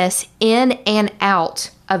access in and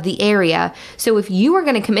out of the area. So if you were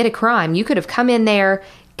going to commit a crime, you could have come in there,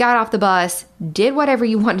 got off the bus, did whatever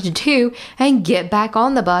you wanted to do, and get back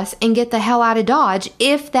on the bus and get the hell out of Dodge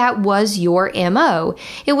if that was your MO.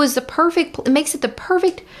 It makes it the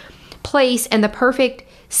perfect place and the perfect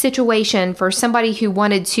situation for somebody who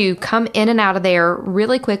wanted to come in and out of there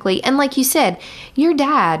really quickly. And like you said, your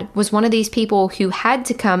dad was one of these people who had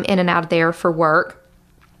to come in and out of there for work.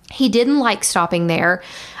 He didn't like stopping there.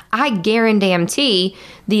 I guarantee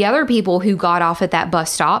the other people who got off at that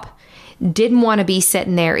bus stop didn't want to be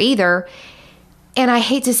sitting there either. And I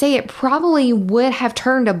hate to say it, probably would have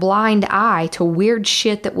turned a blind eye to weird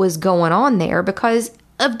shit that was going on there because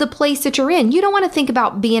of the place that you're in. You don't want to think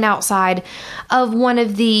about being outside of one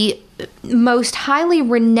of the most highly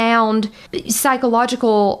renowned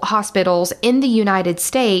psychological hospitals in the United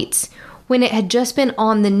States when it had just been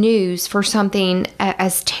on the news for something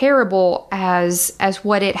as terrible as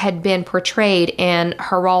what it had been portrayed in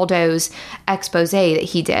Geraldo's expose that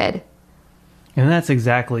he did. And that's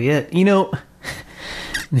exactly it.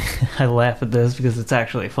 I laugh at this because it's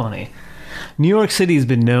actually funny. New York City has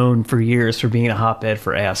been known for years for being a hotbed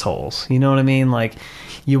for assholes. You know what I mean? Like,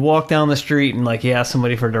 you walk down the street and, like, you ask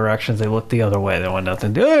somebody for directions, they look the other way. They want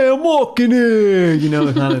nothing. Hey, I'm walking here!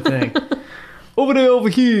 The kind of thing. Over there, over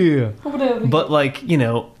here. But, like,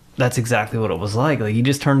 that's exactly what it was like. Like, you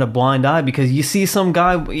just turned a blind eye because you see some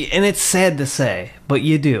guy, and it's sad to say, but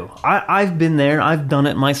you do. I've been there. I've done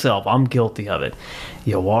it myself. I'm guilty of it.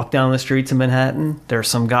 You walk down the streets of Manhattan, there's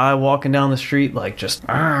some guy walking down the street, like, just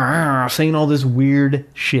saying all this weird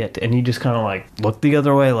shit, and you just kind of, like, look the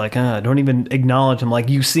other way, like, don't even acknowledge him. Like,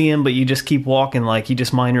 you see him, but you just keep walking like you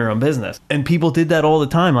just mind your own business. And people did that all the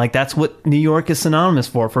time. Like, that's what New York is synonymous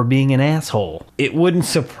for being an asshole. It wouldn't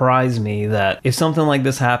surprise me that if something like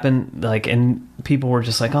this happened, like, and people were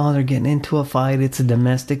just like, oh, they're getting into a fight, it's a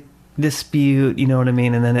domestic dispute, you know what I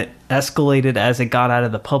mean? And then it escalated as it got out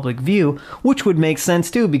of the public view, which would make sense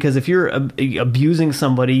too, because if you're abusing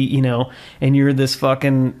somebody, and you're this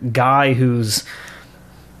fucking guy who's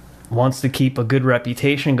wants to keep a good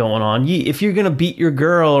reputation going on, if you're gonna beat your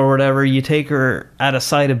girl or whatever, you take her out of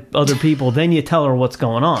sight of other people, then you tell her what's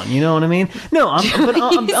going on. You know what I mean? No,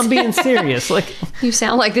 I'm being serious. Like, you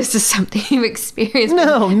sound like this is something you've experienced.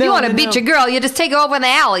 No. You want to beat your girl, you just take her over in the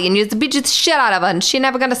alley and you just beat the shit out of her, and she's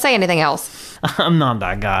never gonna say anything else. I'm not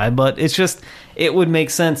that guy, but it's just, it would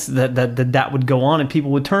make sense that would go on and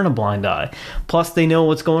people would turn a blind eye. Plus, they know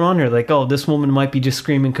what's going on here. Like, oh, this woman might be just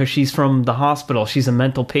screaming because she's from the hospital. She's a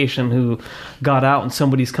mental patient who got out and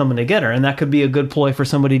somebody's coming to get her. And that could be a good ploy for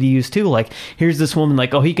somebody to use too. Like, here's this woman,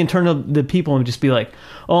 like, oh, he can turn to the people and just be like,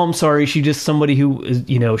 oh, I'm sorry, she just somebody who is,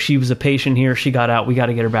 she was a patient here. She got out. We got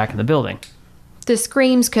to get her back in the building. The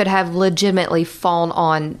screams could have legitimately fallen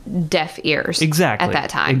on deaf ears. Exactly. At that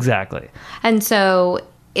time. Exactly. And so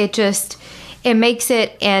it makes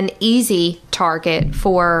it an easy target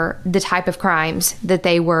for the type of crimes that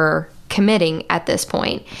they were committing at this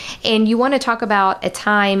point. And you want to talk about a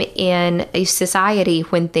time in a society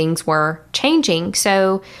when things were changing.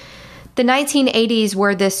 So the 1980s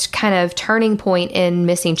were this kind of turning point in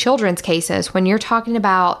missing children's cases. When you're talking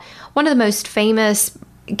about one of the most famous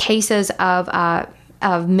cases of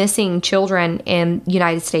missing children in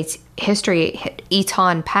United States history,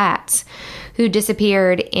 Eton Patz, who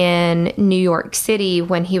disappeared in New York City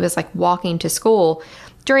when he was like walking to school.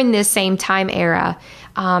 During this same time era,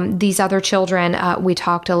 these other children, we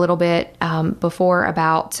talked a little bit before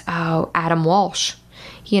about Adam Walsh,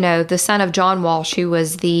 the son of John Walsh, who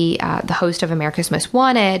was the host of America's Most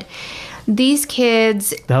Wanted. These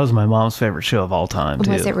kids... That was my mom's favorite show of all time,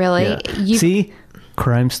 too. Was it really? Yeah. See?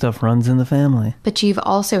 Crime stuff runs in the family. But you've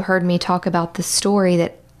also heard me talk about the story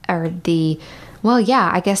the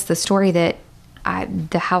story that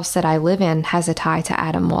The house that I live in has a tie to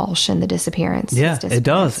Adam Walsh and the disappearance. Yeah, it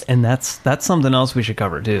does. And that's something else we should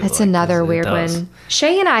cover too. That's another weird one.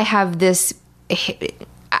 Shay and I have this,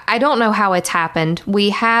 I don't know how it's happened. We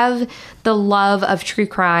have the love of true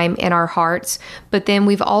crime in our hearts, but then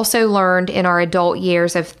we've also learned in our adult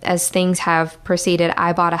years, as things have proceeded,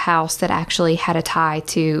 I bought a house that actually had a tie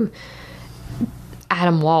to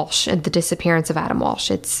Adam Walsh and the disappearance of Adam Walsh.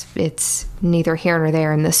 It's neither here nor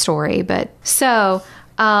there in this story. But so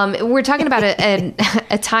we're talking about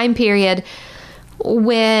a time period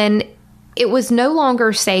when it was no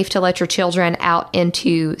longer safe to let your children out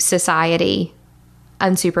into society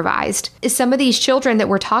unsupervised. Some of these children that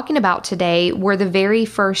we're talking about today were the very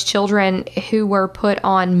first children who were put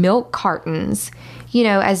on milk cartons,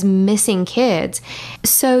 as missing kids.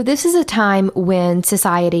 So this is a time when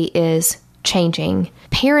society is changing.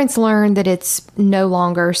 Parents learn that it's no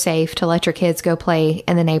longer safe to let your kids go play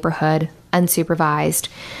in the neighborhood unsupervised.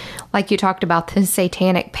 Like you talked about, the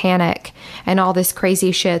satanic panic and all this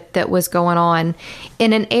crazy shit that was going on.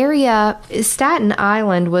 In an area, Staten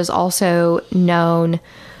Island was also known,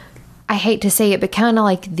 I hate to say it, but kind of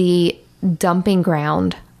like the dumping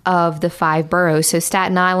ground of the 5 boroughs. So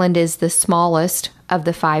Staten Island is the smallest of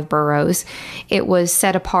the 5 boroughs. It was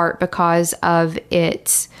set apart because of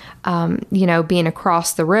its, being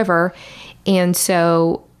across the river. And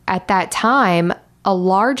so at that time, a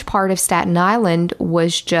large part of Staten Island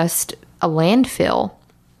was just a landfill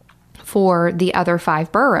for the other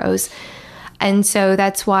 5 boroughs. And so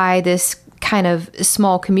that's why this kind of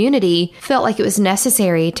small community felt like it was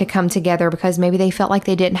necessary to come together, because maybe they felt like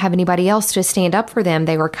they didn't have anybody else to stand up for them.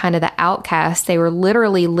 They were kind of the outcasts. They were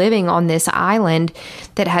literally living on this island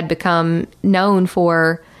that had become known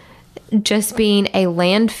for just being a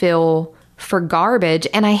landfill for garbage.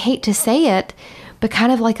 And I hate to say it, but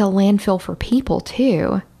kind of like a landfill for people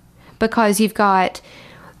too, because you've got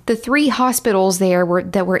the 3 hospitals there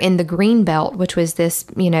that were in the green belt, which was this,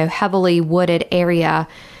 heavily wooded area.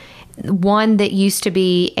 One that used to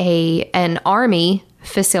be an army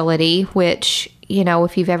facility, which,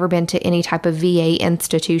 if you've ever been to any type of VA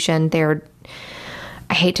institution,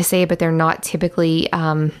 I hate to say it, but they're not typically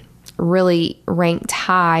really ranked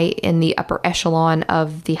high in the upper echelon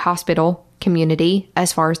of the hospital community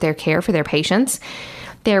as far as their care for their patients.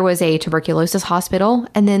 There was a tuberculosis hospital,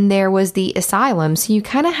 and then there was the asylum. So you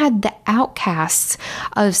kind of had the outcasts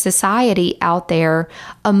of society out there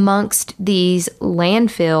amongst these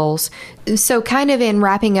landfills. So kind of in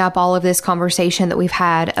wrapping up all of this conversation that we've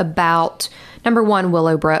had about, number 1,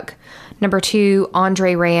 Willowbrook, number 2,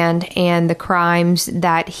 Andre Rand and the crimes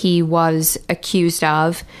that he was accused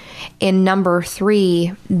of, and number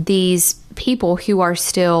 3, these people who are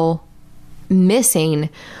still missing.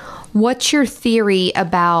 What's your theory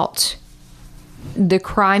about the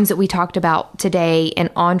crimes that we talked about today and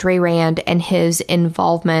Andre Rand and his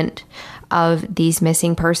involvement of these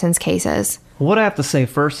missing persons cases? What I have to say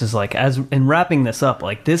first is, in wrapping this up,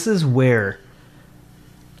 this is where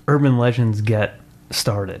urban legends get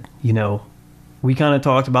started. We kind of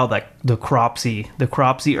talked about the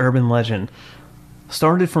Cropsy urban legend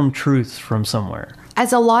started from truths from somewhere.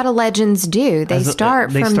 As a lot of legends do. They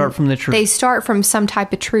start from the truth. They start from some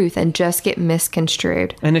type of truth and just get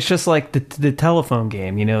misconstrued. And it's just like the telephone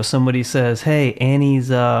game. Somebody says, "Hey, Annie's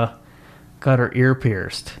got her ear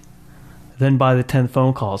pierced." Then by the 10th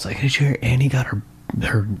phone call, it's like, "Did you hear Annie got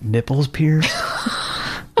her nipples pierced?"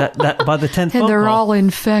 that by the 10th phone call, they're all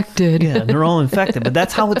infected. Yeah, they're all infected. But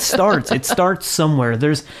that's how it starts. It starts somewhere.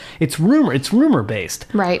 It's rumor based,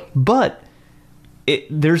 right? But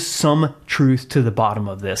there's some truth to the bottom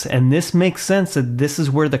of this, and this makes sense that this is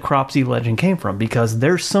where the Cropsy legend came from, because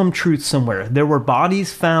there's some truth somewhere. There were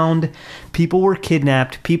bodies found, people were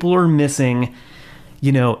kidnapped, people are missing.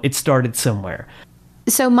 It started somewhere.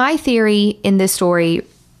 So my theory in this story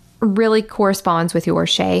really corresponds with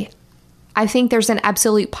yours, Shay. I think there's an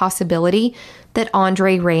absolute possibility that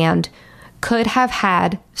Andre Rand could have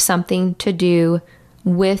had something to do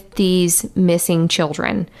with these missing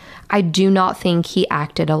children. I do not think he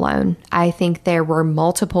acted alone. I think there were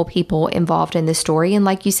multiple people involved in this story. And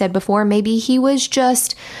like you said before, maybe he was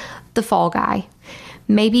just the fall guy.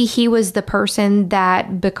 Maybe he was the person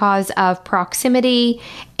that, because of proximity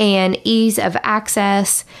and ease of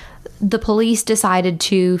access, the police decided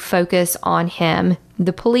to focus on him.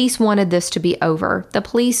 The police wanted this to be over. The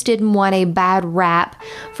police didn't want a bad rap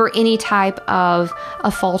for any type of a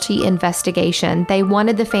faulty investigation. They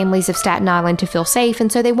wanted the families of Staten Island to feel safe,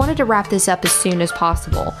 and so they wanted to wrap this up as soon as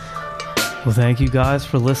possible. Well, thank you guys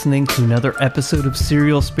for listening to another episode of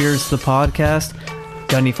Serial Spirits, the podcast.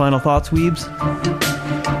 Got any final thoughts, Weebs?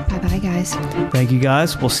 Bye, guys. Thank you,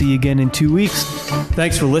 guys. We'll see you again in 2 weeks.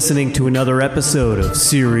 Thanks for listening to another episode of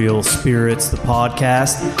Serial Spirits, the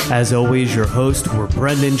podcast. As always, your hosts were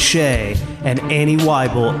Brendan Shay and Annie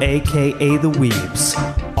Weibel, a.k.a. The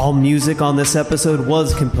Weebs. All music on this episode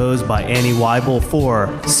was composed by Annie Weibel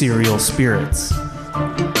for Serial Spirits.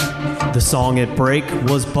 The song at break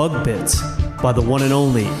was Bug Bits by the one and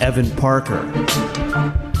only Evan Parker.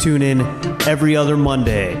 Tune in every other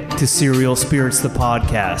Monday to Serial Spirits, the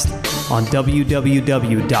podcast on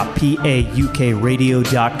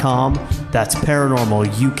www.paukradio.com. That's Paranormal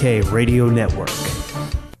UK Radio Network.